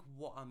think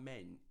what I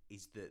meant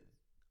is that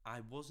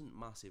I wasn't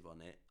massive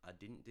on it. I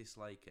didn't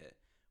dislike it,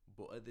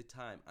 but at the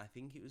time, I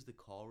think it was the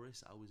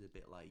chorus. I was a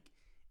bit like,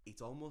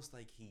 it's almost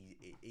like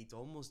it's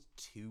almost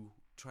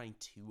trying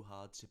too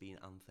hard to be an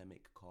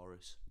anthemic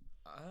chorus.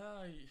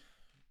 I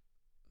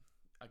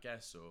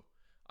guess so.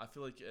 I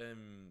feel like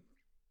I'm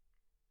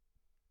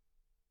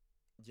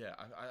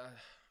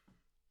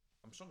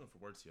struggling for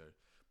words here,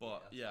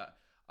 but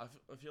I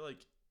feel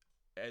like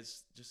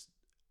it's just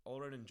all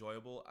around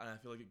enjoyable, and I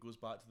feel like it goes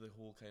back to the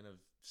whole kind of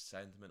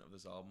sentiment of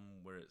this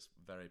album where it's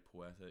very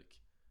poetic.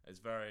 It's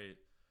very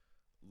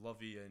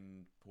lovey-dovey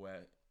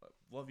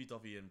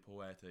and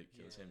poetic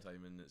at the same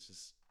time, and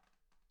it's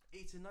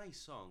a nice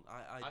song.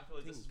 I feel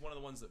like this is one of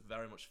the ones that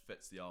very much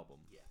fits the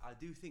album. Yeah, I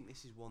do think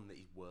this is one that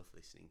is worth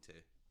listening to.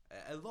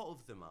 A lot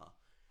of them are,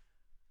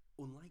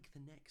 unlike the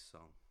next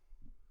song.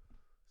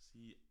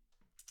 See,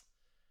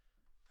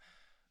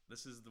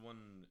 this is the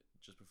one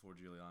just before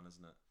Julian,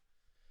 isn't it?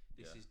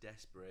 This is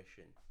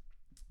Desperation.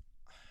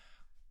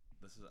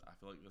 I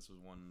feel like this was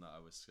one that I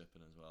was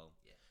skipping as well.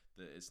 Yeah.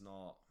 That it's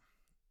not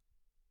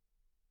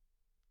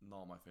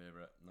my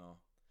favourite. No,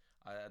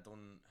 I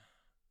don't.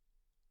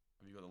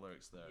 Have you got the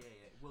lyrics there?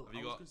 Yeah. Well, I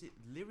was going to say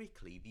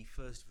lyrically, the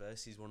first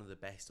verse is one of the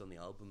best on the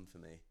album for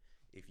me.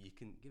 If you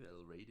can give it a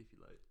little read, if you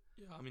like.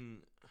 Yeah, I mean,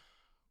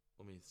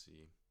 let me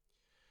see.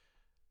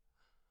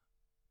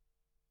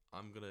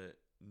 I'm gonna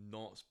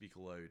not speak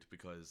aloud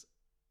because,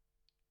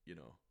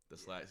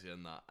 dyslexia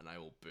and that, and I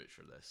will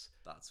butcher this.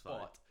 That's fine.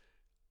 But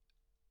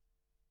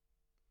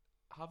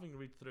having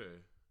read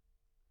through,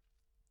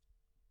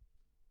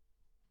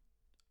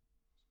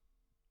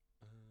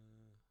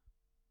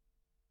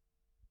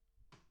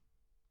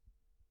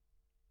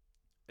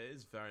 it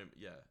is very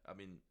I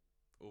mean,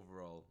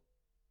 overall,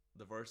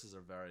 the verses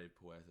are very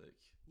poetic.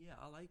 Yeah,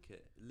 I like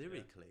it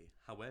lyrically.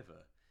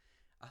 However,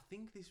 I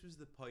think this was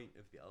the point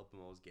of the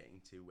album I was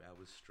getting to where I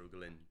was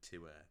struggling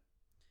to.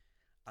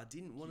 I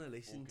didn't want to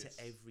listen to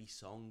every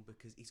song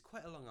because it's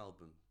quite a long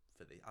album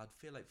for this. I'd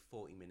feel like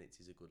 40 minutes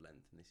is a good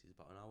length, and this is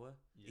about an hour.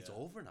 Yeah. It's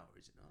over an hour,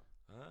 is it not?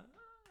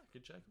 I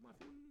could check on my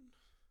phone.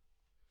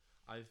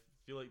 I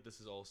feel like this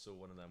is also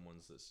one of them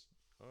ones it's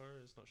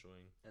not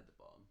showing at the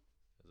bottom.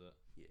 Is it?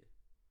 Yeah.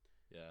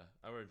 Yeah,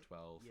 hour and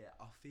 12. Yeah,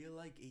 I feel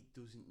like it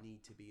doesn't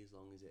need to be as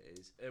long as it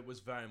is. It was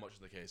very much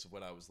the case of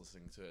when I was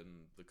listening to it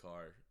in the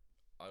car.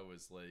 I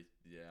was like,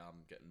 yeah,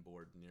 I'm getting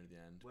bored near the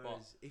end.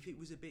 Whereas if it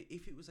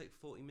was like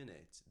 40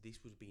 minutes,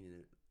 this would have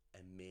been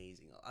an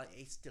amazing.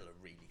 It's still a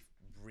really,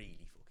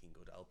 really fucking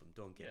good album.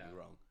 Don't get me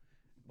wrong.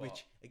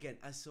 Which again,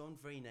 I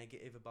sound very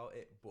negative about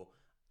it, but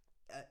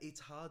it's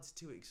hard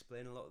to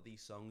explain a lot of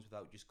these songs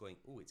without just going,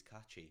 "Oh, it's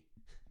catchy."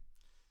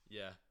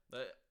 Yeah,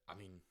 I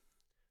mean,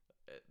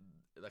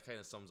 that kind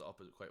of sums it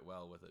up quite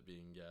well with it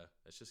being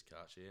it's just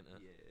catchy, ain't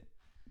it? Yeah.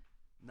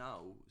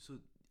 Now, so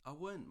I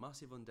weren't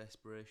massive on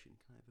Desperation.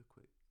 Can I have a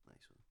quick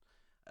nice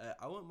one?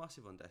 I weren't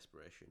massive on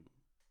Desperation.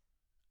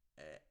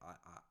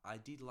 I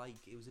did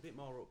like it was a bit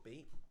more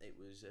upbeat. It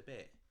was a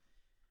bit.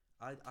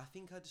 I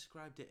think I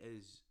described it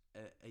as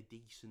a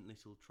decent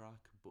little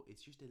track, but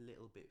it's just a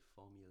little bit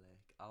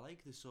formulaic. I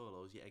like the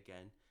solos yet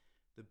again.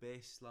 The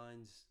bass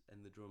lines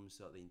and the drums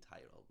throughout the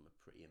entire album are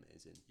pretty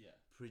amazing. Yeah.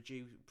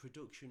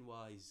 Production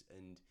wise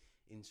and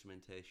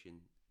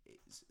instrumentation,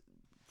 it's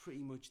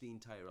pretty much the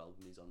entire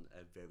album is on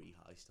a very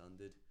high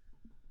standard.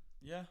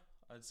 Yeah,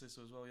 I'd say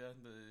so as well. Yeah,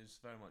 it's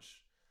very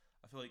much.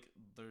 I feel like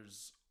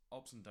there's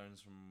ups and downs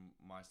from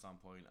my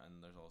standpoint,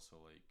 and there's also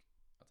like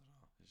I don't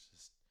know. It's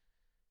just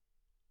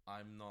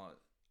I'm not.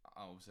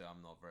 I would say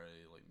I'm not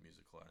very like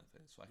musical or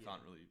anything, so I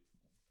can't really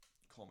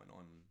comment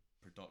on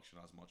production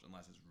as much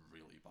unless it's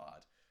really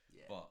bad.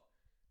 Yeah. But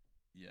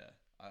yeah,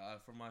 I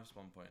from my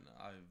standpoint,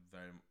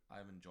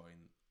 I've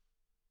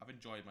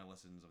enjoyed my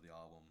listens of the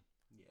album.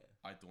 Yeah.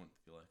 I don't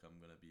feel like I'm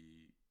gonna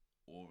be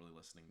overly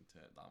listening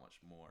to it that much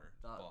more.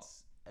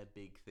 That's a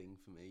big thing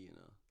for me, you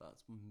know.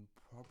 That's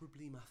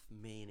probably my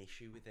main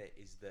issue with it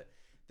is that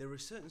there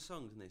are certain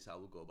songs in this I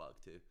will go back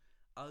to.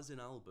 As an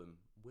album,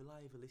 will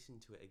I ever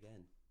listen to it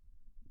again?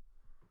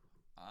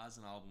 As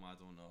an album, I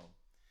don't know.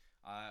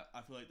 I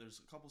feel like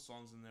there's a couple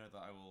songs in there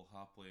that I will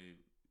happily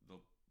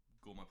they'll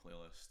go on my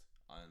playlist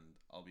and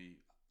I'll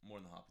be more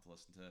than happy to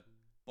listen to.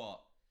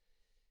 But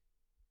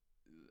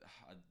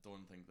I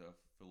don't think the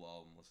full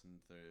album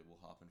listening to will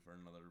happen for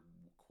another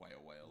quite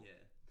a while.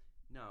 Yeah.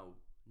 Now,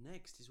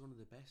 next is one of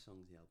the best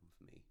songs in the album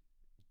for me,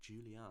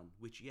 Julianne,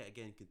 which yet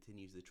again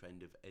continues the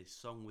trend of a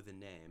song with a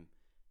name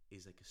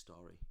is like a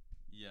story.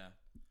 Yeah,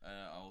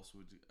 I also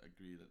would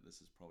agree that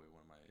this is probably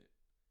one of my,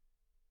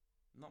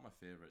 not my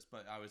favourites,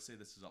 but I would say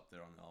this is up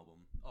there on the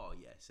album. Oh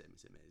yeah, same.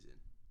 It's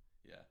amazing.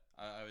 Yeah,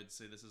 I would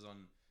say this is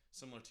on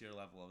similar tier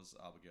level as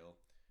Abigail.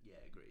 Yeah,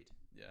 agreed.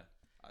 Yeah,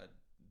 I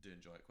do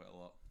enjoy it quite a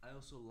lot. I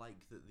also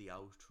like that the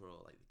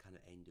outro, like the kind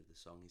of end of the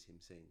song, is him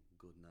saying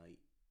 "good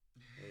night,"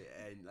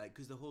 and like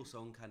because the whole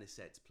song kind of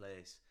sets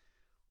place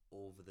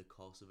over the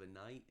course of a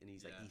night, and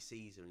he's like he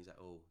sees her and he's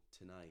like, "Oh,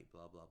 tonight,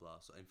 blah blah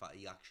blah." So in fact,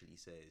 he actually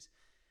says.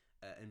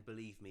 And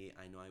believe me,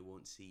 I know I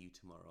won't see you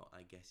tomorrow.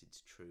 I guess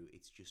it's true.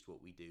 It's just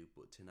what we do.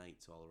 But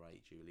tonight's all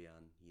right,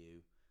 Julianne.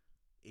 You.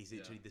 Is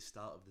literally the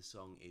start of the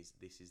song. Is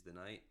this is the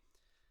night?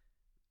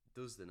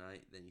 Does the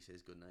night? Then he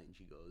says good night, and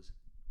she goes.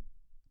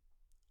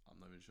 I'm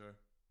not even sure.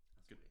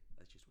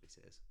 That's just what he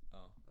says.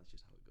 Oh, that's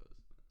just how it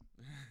goes.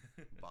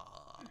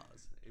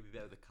 Bars. It'd be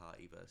better with the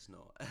Carti verse,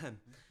 no.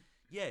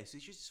 Yeah, so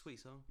it's just a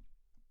sweet song.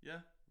 Yeah,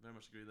 very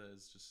much agree. That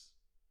it's just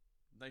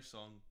nice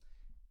song,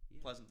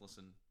 pleasant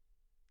listen.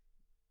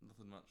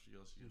 Nothing much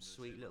else.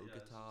 Sweet little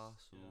guitar.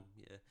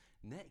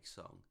 Next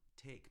song,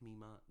 Take Me,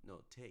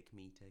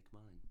 Take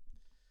Mine.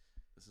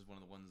 This is one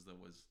of the ones that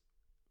was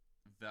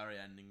very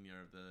ending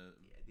near the.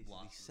 Yeah, this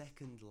is the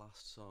second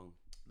last song.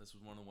 This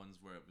was one of the ones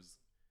where it was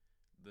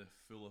the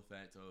full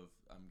effect of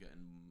I'm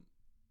getting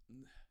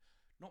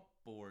not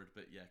bored,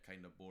 but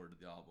kind of bored of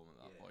the album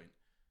at that point.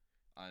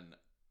 And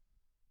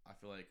I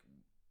feel like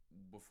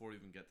before we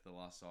even get to the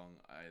last song,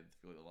 I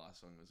feel like the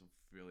last song was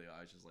really,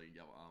 I was just like,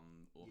 yeah,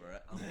 I'm over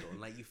it. I'm done.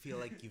 Like, you feel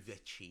like you've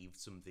achieved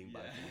something by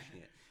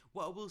finishing it.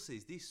 What I will say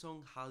is this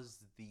song has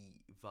the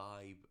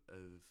vibe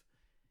of,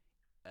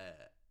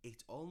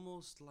 it's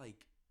almost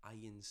like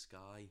Iron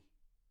Sky,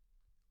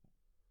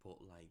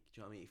 but like, do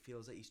you know what I mean? It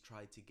feels like he's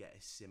tried to get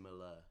a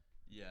similar...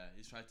 Yeah,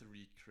 he's tried to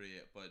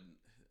recreate, but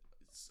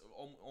it's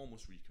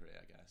almost recreate,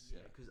 I guess.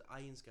 Yeah, because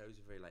Iron Sky was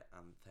a very like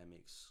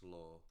anthemic,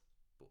 slow,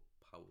 but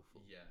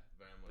powerful. Yeah,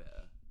 very much.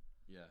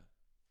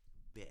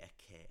 Bit of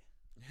kit.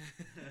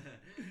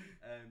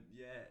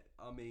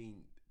 I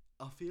mean,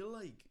 I feel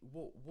like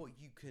what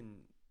you can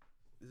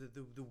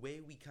the way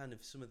we kind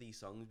of some of these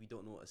songs we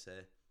don't know what to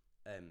say.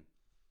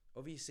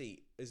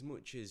 Obviously, as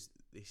much as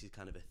this is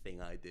kind of a thing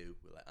I do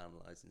with like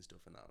analysing stuff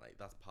and that, like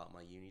that's part of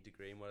my uni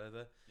degree and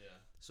whatever. Yeah.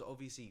 So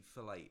obviously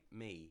for like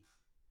me,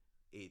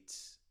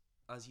 it's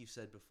as you've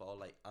said before,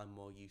 like I'm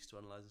more used to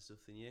analysing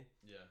stuff than you.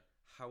 Yeah.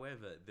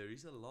 However, there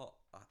is a lot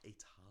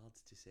it's hard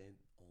to say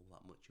all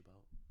that much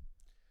about.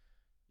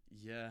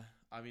 Yeah,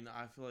 I mean,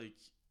 I feel like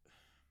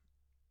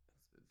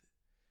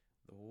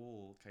the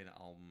whole kind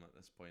of album at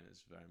this point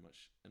is very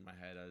much in my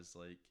head as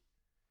like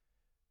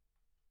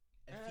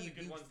you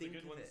think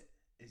of it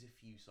as a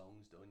few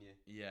songs, don't you?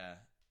 Yeah,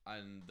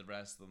 and the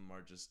rest of them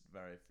are just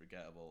very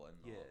forgettable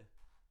and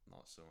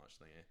not so much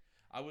thingy.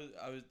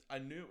 I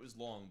knew it was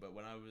long, but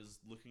when I was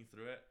looking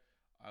through it,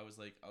 I was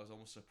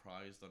almost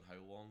surprised on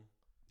how long.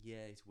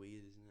 Yeah, it's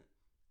weird, isn't it?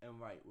 And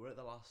right, we're at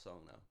the last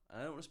song now,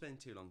 and I don't want to spend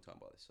too long talking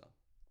about this song.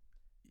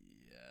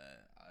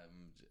 Yeah,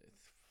 I'm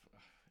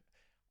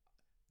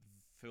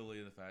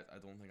fully the fact I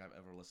don't think I've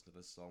ever listened to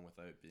this song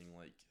without being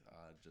like,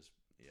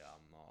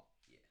 I'm not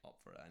up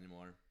for it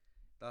anymore.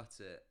 That's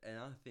it. And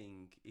I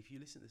think if you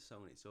listen to the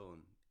song on its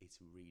own, it's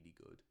really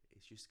good.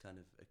 It's just kind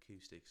of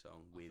acoustic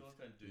song I with feel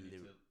like I do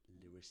need to.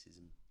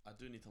 lyricism. I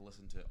do need to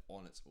listen to it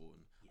on its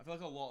own. I feel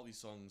like a lot of these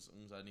songs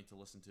I need to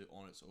listen to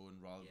on its own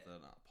rather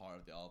than a part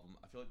of the album.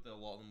 I feel like a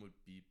lot of them would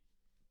be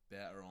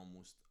better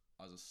almost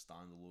as a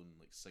standalone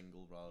like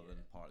single rather than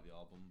part of the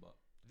album. But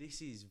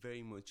this is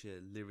very much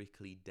a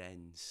lyrically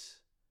dense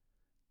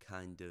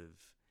kind of.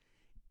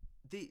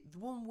 The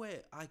one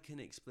way I can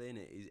explain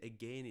it is,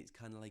 again, it's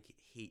kind of like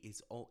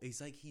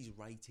it's like he's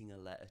writing a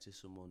letter to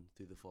someone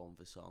through the form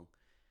of a song,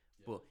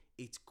 but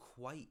it's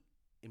quite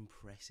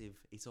impressive.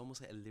 It's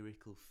almost like a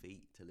lyrical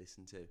feat to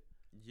listen to.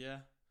 yeah,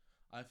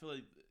 I feel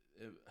like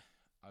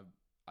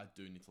I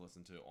do need to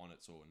listen to it on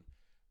its own.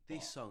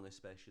 This song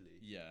especially.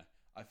 Yeah,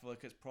 I feel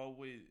like it's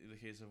probably the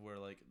case of where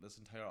like this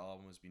entire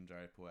album has been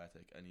very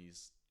poetic, and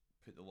he's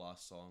put the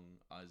last song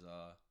as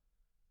a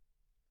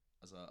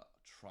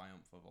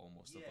triumph of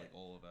almost of like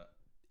all of it.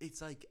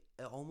 It's like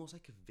almost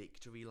like a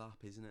victory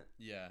lap, isn't it?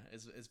 Yeah,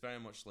 it's very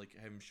much like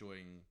him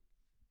showing,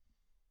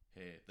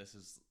 hey, this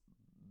is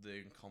the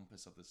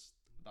encompass of this.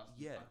 That's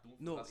I don't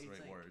think that's the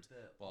right word.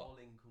 The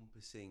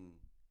all-encompassing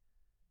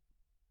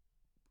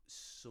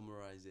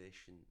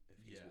summarization of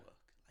his work.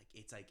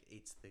 Like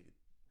it's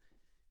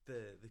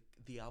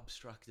the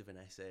abstract of an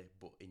essay,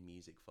 but in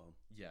music form.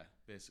 Yeah,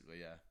 basically,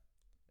 yeah.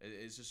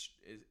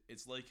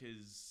 It's like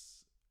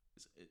his.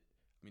 I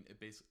mean, it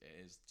basically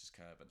is just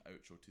kind of an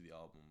outro to the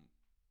album.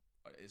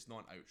 It's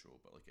not an outro,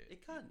 but like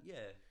it can,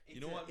 yeah.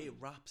 You know what? It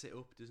wraps it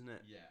up, doesn't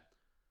it? Yeah.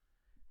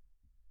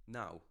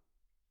 Now,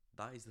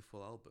 that is the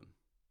full album.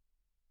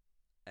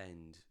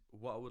 And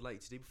what I would like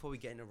to do before we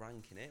get into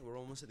ranking it, we're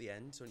almost at the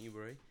end, so don't you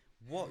worry.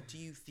 What do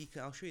you think?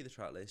 I'll show you the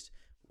track list.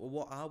 Well,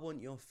 what I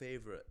want your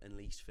favourite and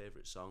least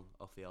favourite song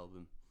off the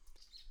album.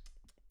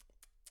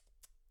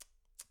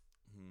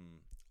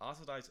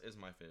 Acidize is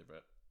my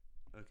favourite.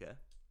 Okay.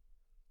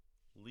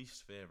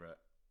 Least favourite.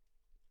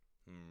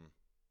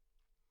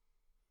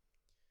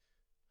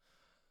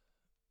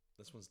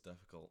 This one's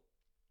difficult.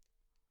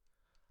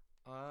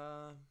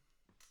 I'm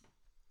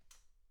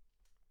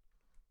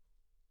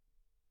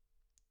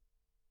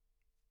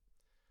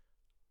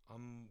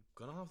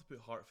gonna have to put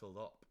Heart Filled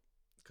Up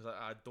because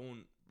I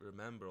don't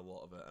remember a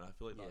lot of it, and I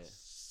feel like that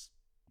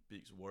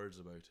speaks words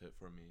about it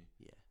for me.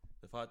 Yeah.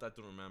 The fact I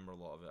don't remember a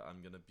lot of it,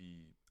 I'm gonna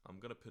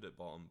put it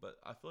bottom, but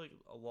I feel like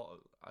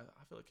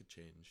I feel like it could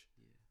change.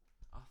 Yeah.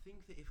 I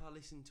think that if I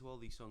listened to all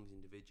these songs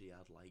individually,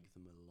 I'd like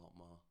them a lot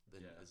more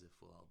than as a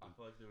full album. I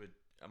feel like they would,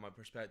 and my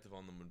perspective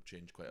on them would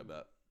change quite a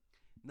bit.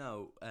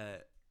 Now,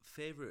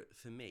 favourite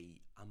for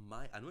me, I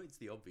know it's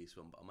the obvious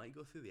one, but I might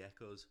go through the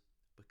Echoes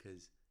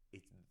because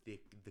it's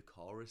the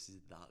chorus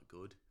is that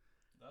good.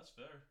 That's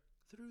fair.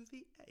 Through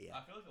the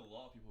I feel like a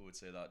lot of people would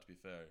say that, to be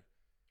fair.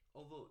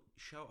 Although,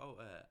 shout out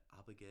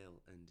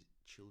Abigail and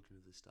Children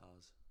of the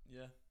Stars.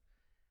 Yeah.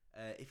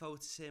 If I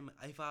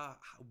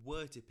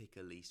were to pick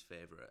a least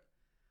favourite,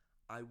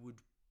 I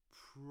would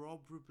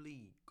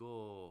probably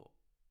go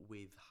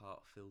with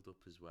Heart Filled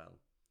Up as well,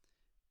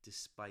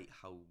 despite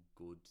how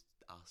good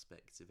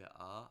aspects of it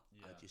are.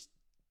 Yeah.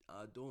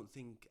 I don't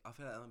think, I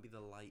feel like that might be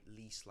the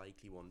least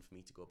likely one for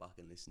me to go back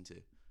and listen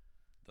to.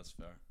 That's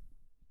fair.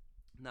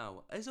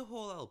 Now, as a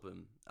whole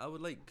album, I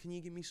would like, can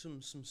you give me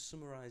some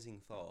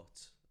summarising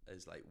thoughts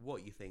as like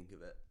what you think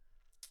of it?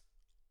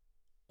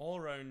 All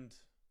around,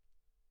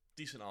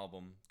 decent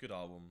album, good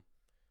album.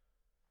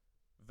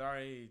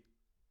 Very,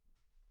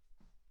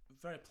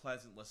 very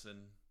pleasant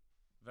listen,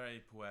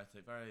 very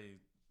poetic, very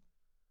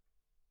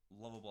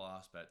lovable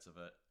aspects of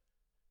it.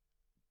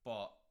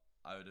 But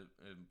I would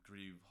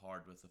agree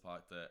hard with the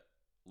fact that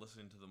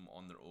listening to them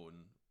on their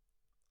own,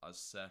 as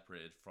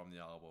separated from the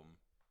album,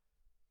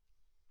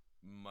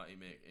 might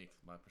make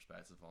my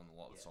perspective on a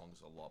lot of the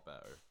songs a lot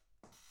better.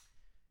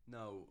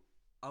 No,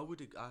 I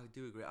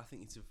do agree. I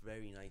think it's a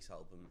very nice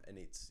album, and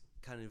it's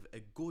kind of a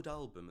good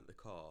album at the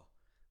core.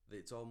 That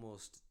it's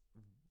almost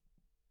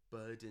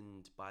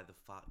burdened by the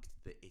fact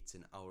that it's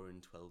an hour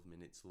and 12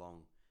 minutes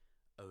long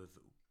of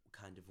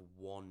kind of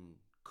one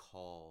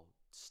core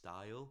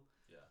style.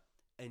 Yeah.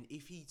 And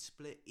if he'd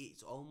split,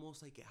 it's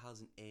almost like it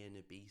has an A and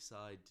a B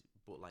side,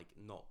 but like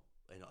not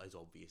as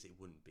obvious. It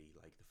wouldn't be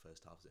like the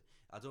first half of it.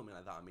 I don't mean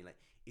like that. I mean like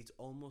it's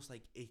almost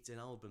like it's an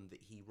album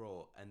that he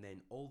wrote, and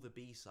then all the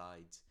B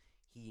sides,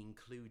 he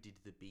included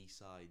the B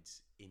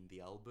sides in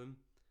the album.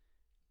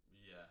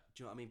 Yeah.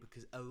 Do you know what I mean?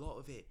 Because a lot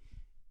of it,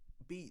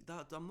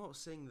 I'm not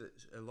saying that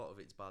a lot of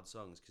it's bad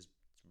songs, because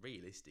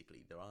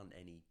realistically there aren't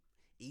any.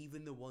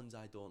 Even the ones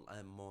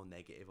I'm more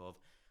negative of.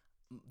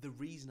 The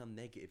reason I'm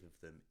negative of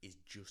them is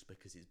just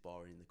because it's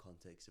boring in the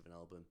context of an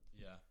album.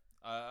 Yeah,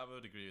 I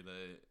would agree with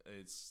it.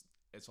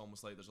 It's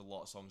almost like there's a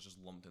lot of songs just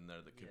lumped in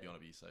there that could be on a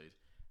B-side.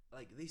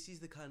 Like, this is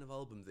the kind of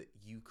album that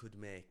you could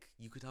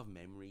have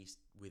memories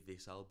with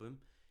this album,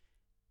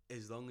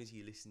 as long as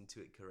you listen to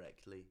it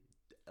correctly.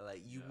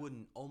 Like, you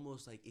wouldn't,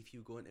 almost like if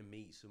you're going to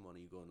meet someone,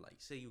 you're going like,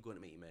 say you're going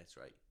to meet your mates,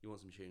 right? You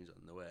want some tunes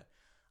on the way.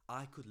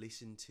 I could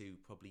listen to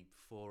probably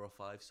 4 or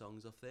 5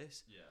 songs off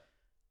this. Yeah.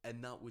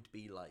 And that would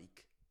be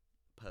like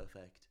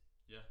perfect.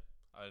 Yeah,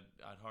 I'd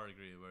hard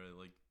agree. Where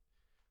like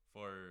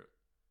for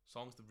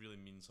songs that really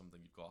mean something,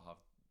 you've got to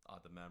have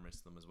add the memories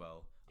to them as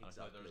well. And I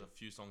feel like there's a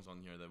few songs on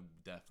here that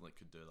definitely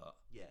could do that.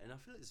 Yeah, and I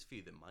feel like there's a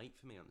few that might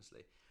for me,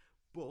 honestly.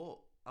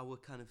 But our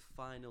kind of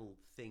final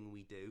thing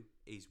we do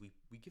is we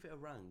give it a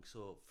rank.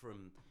 So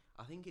from,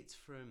 I think it's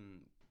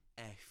from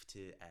F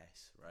to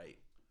S, right?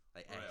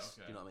 Like Right, S,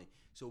 okay. do you know what I mean?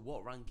 So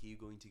what rank are you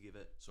going to give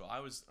it? So I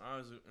was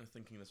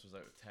thinking this was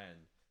out of 10.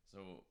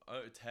 So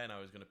out of 10, I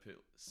was going to put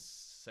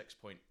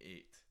 6.8.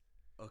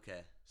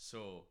 Okay.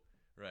 So,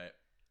 right.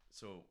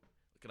 So,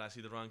 can I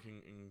see the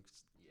ranking in...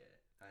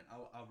 Yeah, and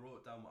I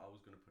wrote down what I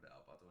was going to put it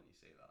up. I don't want you to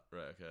say that.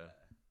 Right, okay.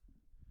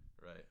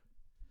 Right.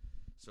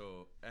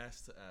 So,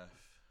 S to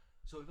F.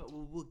 So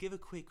we'll give a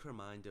quick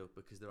reminder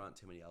because there aren't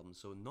too many albums.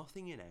 So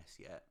nothing in S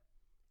yet.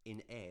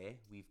 In A,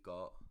 we've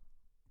got...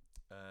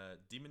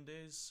 Demon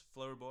Days,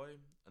 Flower Boy,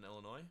 and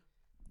Illinois.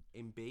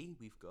 In B,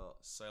 we've got...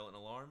 Silent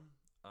Alarm,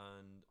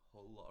 and...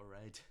 Whole Lot of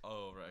Red.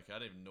 Oh, right, okay, I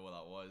didn't even know what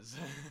that was.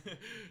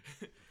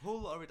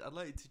 Whole Lot of Red. I'd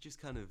like to just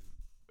kind of...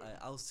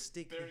 I'll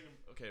stick...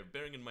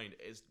 Bearing in mind,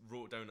 it's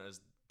wrote down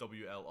as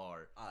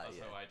WLR. That's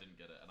yeah. how I didn't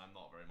get it, and I'm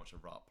not very much a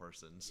rap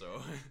person,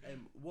 so...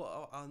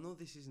 What I know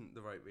this isn't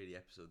the right really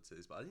episode to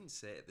this, but I didn't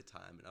say it at the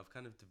time, and I've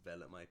kind of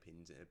developed my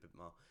opinions in it a bit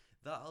more.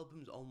 That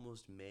album's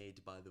almost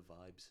made by the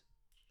vibes.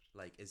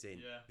 Like, as in,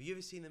 Yeah. have you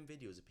ever seen them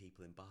videos of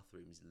people in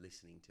bathrooms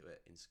listening to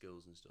it in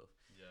schools and stuff?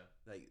 Yeah.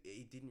 Like,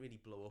 it didn't really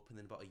blow up, and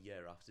then about a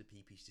year after,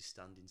 people used to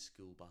stand in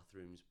school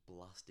bathrooms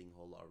blasting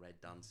Whole Lot of Red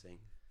dancing.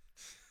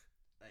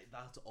 Like,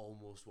 that's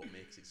almost what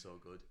makes it so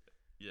good.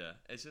 Yeah,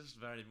 it's just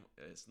very...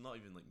 It's not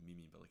even, like,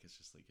 memey, but, like, it's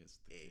just, like,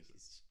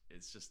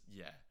 it's just,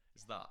 yeah,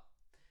 it's that.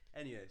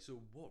 Anyway,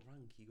 so what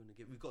rank are you going to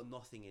give? We've got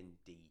nothing in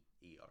D,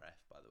 E, or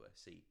F, by the way.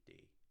 C,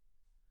 D.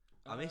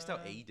 I missed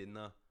out E, didn't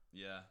I?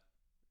 Yeah.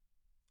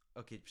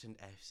 Okay, percent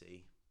F,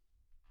 C.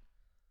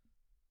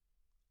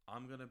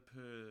 I'm gonna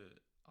put...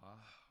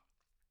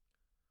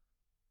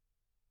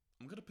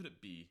 I'm gonna put it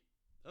B.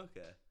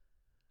 Okay.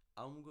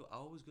 I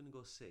was going to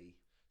go C.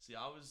 See,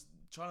 I was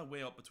trying to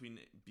weigh up between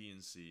B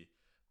and C,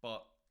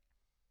 but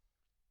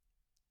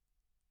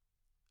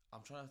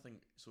I'm trying to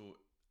think. So,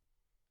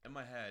 in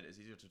my head, it's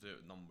easier to do it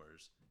with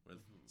numbers, with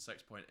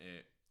 6.8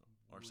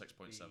 or Would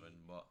 6.7. be-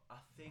 But I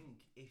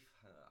think if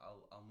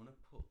I'm going to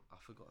put... I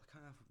forgot. I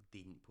kind of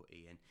didn't put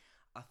E in.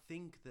 I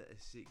think that a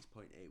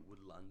 6.8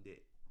 would land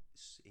it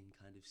in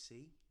kind of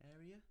C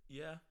area.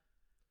 yeah,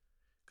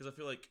 because I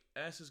feel like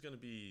S is gonna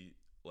be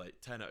like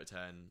 10 out of 10.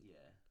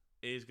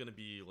 Yeah. A is gonna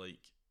be like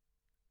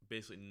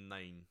basically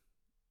 9,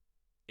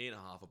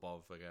 8.5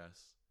 above, I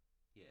guess.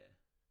 Yeah.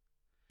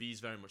 B is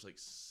very much like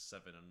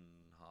 7.5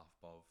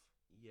 above.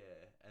 Yeah,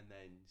 and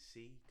then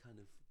C kind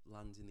of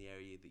lands in the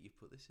area that you've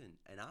put this in.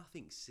 And I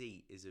think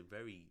C is a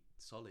very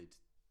solid...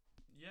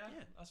 Yeah,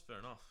 Yeah. that's fair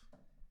enough.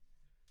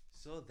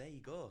 So there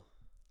you go.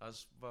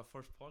 That's my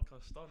first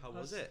podcast done. How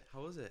was it? I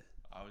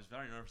was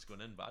very nervous going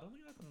in, but I don't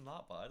think I've done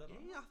that bad. I don't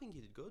know. Yeah, I think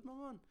you did good, my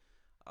man.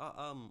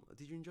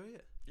 Did you enjoy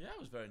it? Yeah, it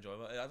was very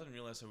enjoyable. I didn't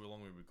realise how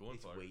long we were going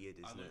It's for.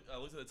 weird, isn't it? I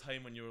looked at the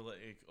time when you were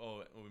like,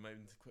 oh, we might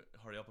need to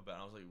hurry up a bit,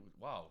 and I was like,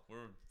 wow,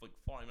 we're like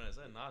 40 minutes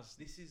in.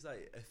 This is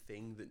like a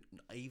thing that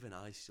even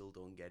I still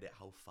don't get it,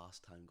 how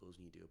fast time goes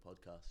when you do a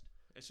podcast.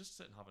 It's just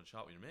sitting having a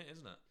chat with your mate,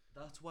 isn't it?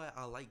 That's why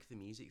I like the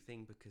music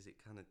thing, because it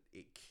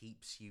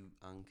keeps you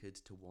anchored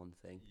to one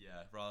thing.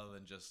 Yeah, rather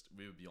than just,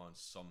 we would be on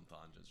some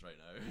tangents right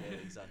now. Yeah,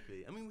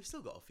 exactly. I mean, we've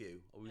still got a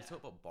few. We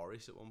talked about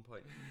Boris at one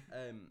point.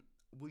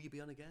 Will you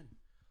be on again?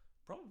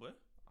 Probably.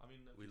 I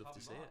mean, We love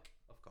to see it.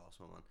 Of course,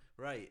 my man.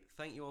 Right,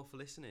 thank you all for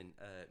listening.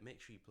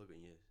 Make sure you plug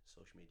in your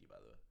social media, by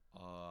the way.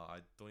 I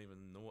don't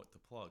even know what to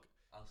plug.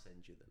 I'll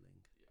send you the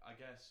link. I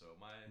guess so.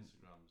 My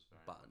Instagram's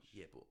very Batten, much...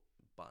 yeah, but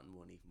Batten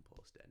won't even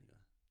post it anyway.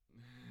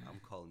 I'm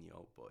calling you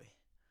out, boy.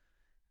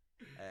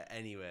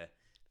 Anyway,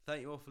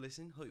 thank you all for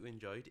listening. Hope you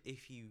enjoyed.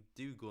 If you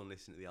do go and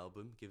listen to the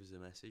album, give us a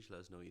message. Let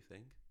us know what you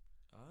think.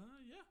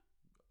 Yeah.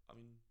 I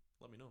mean,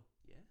 let me know.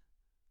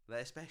 Yeah.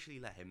 Especially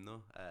let him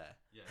know.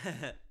 Yeah.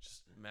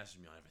 Just message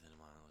me on everything,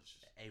 man. Let's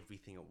just...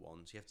 Everything at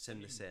once. You have to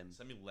send the same.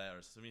 Send me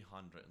letters. Send me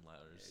handwritten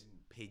letters.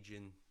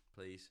 Pigeon,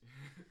 please.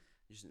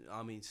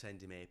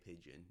 Send him a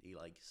pigeon. He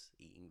likes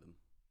eating them.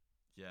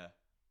 Yeah.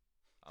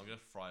 I'm going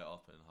to fry it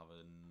up and have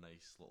a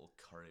nice little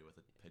curry with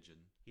a pigeon.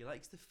 He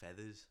likes the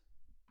feathers.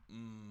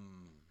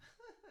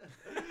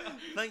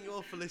 Thank you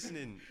all for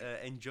listening.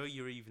 Enjoy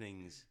your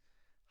evenings.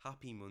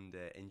 Happy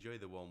Monday. Enjoy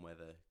the warm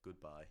weather.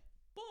 Goodbye.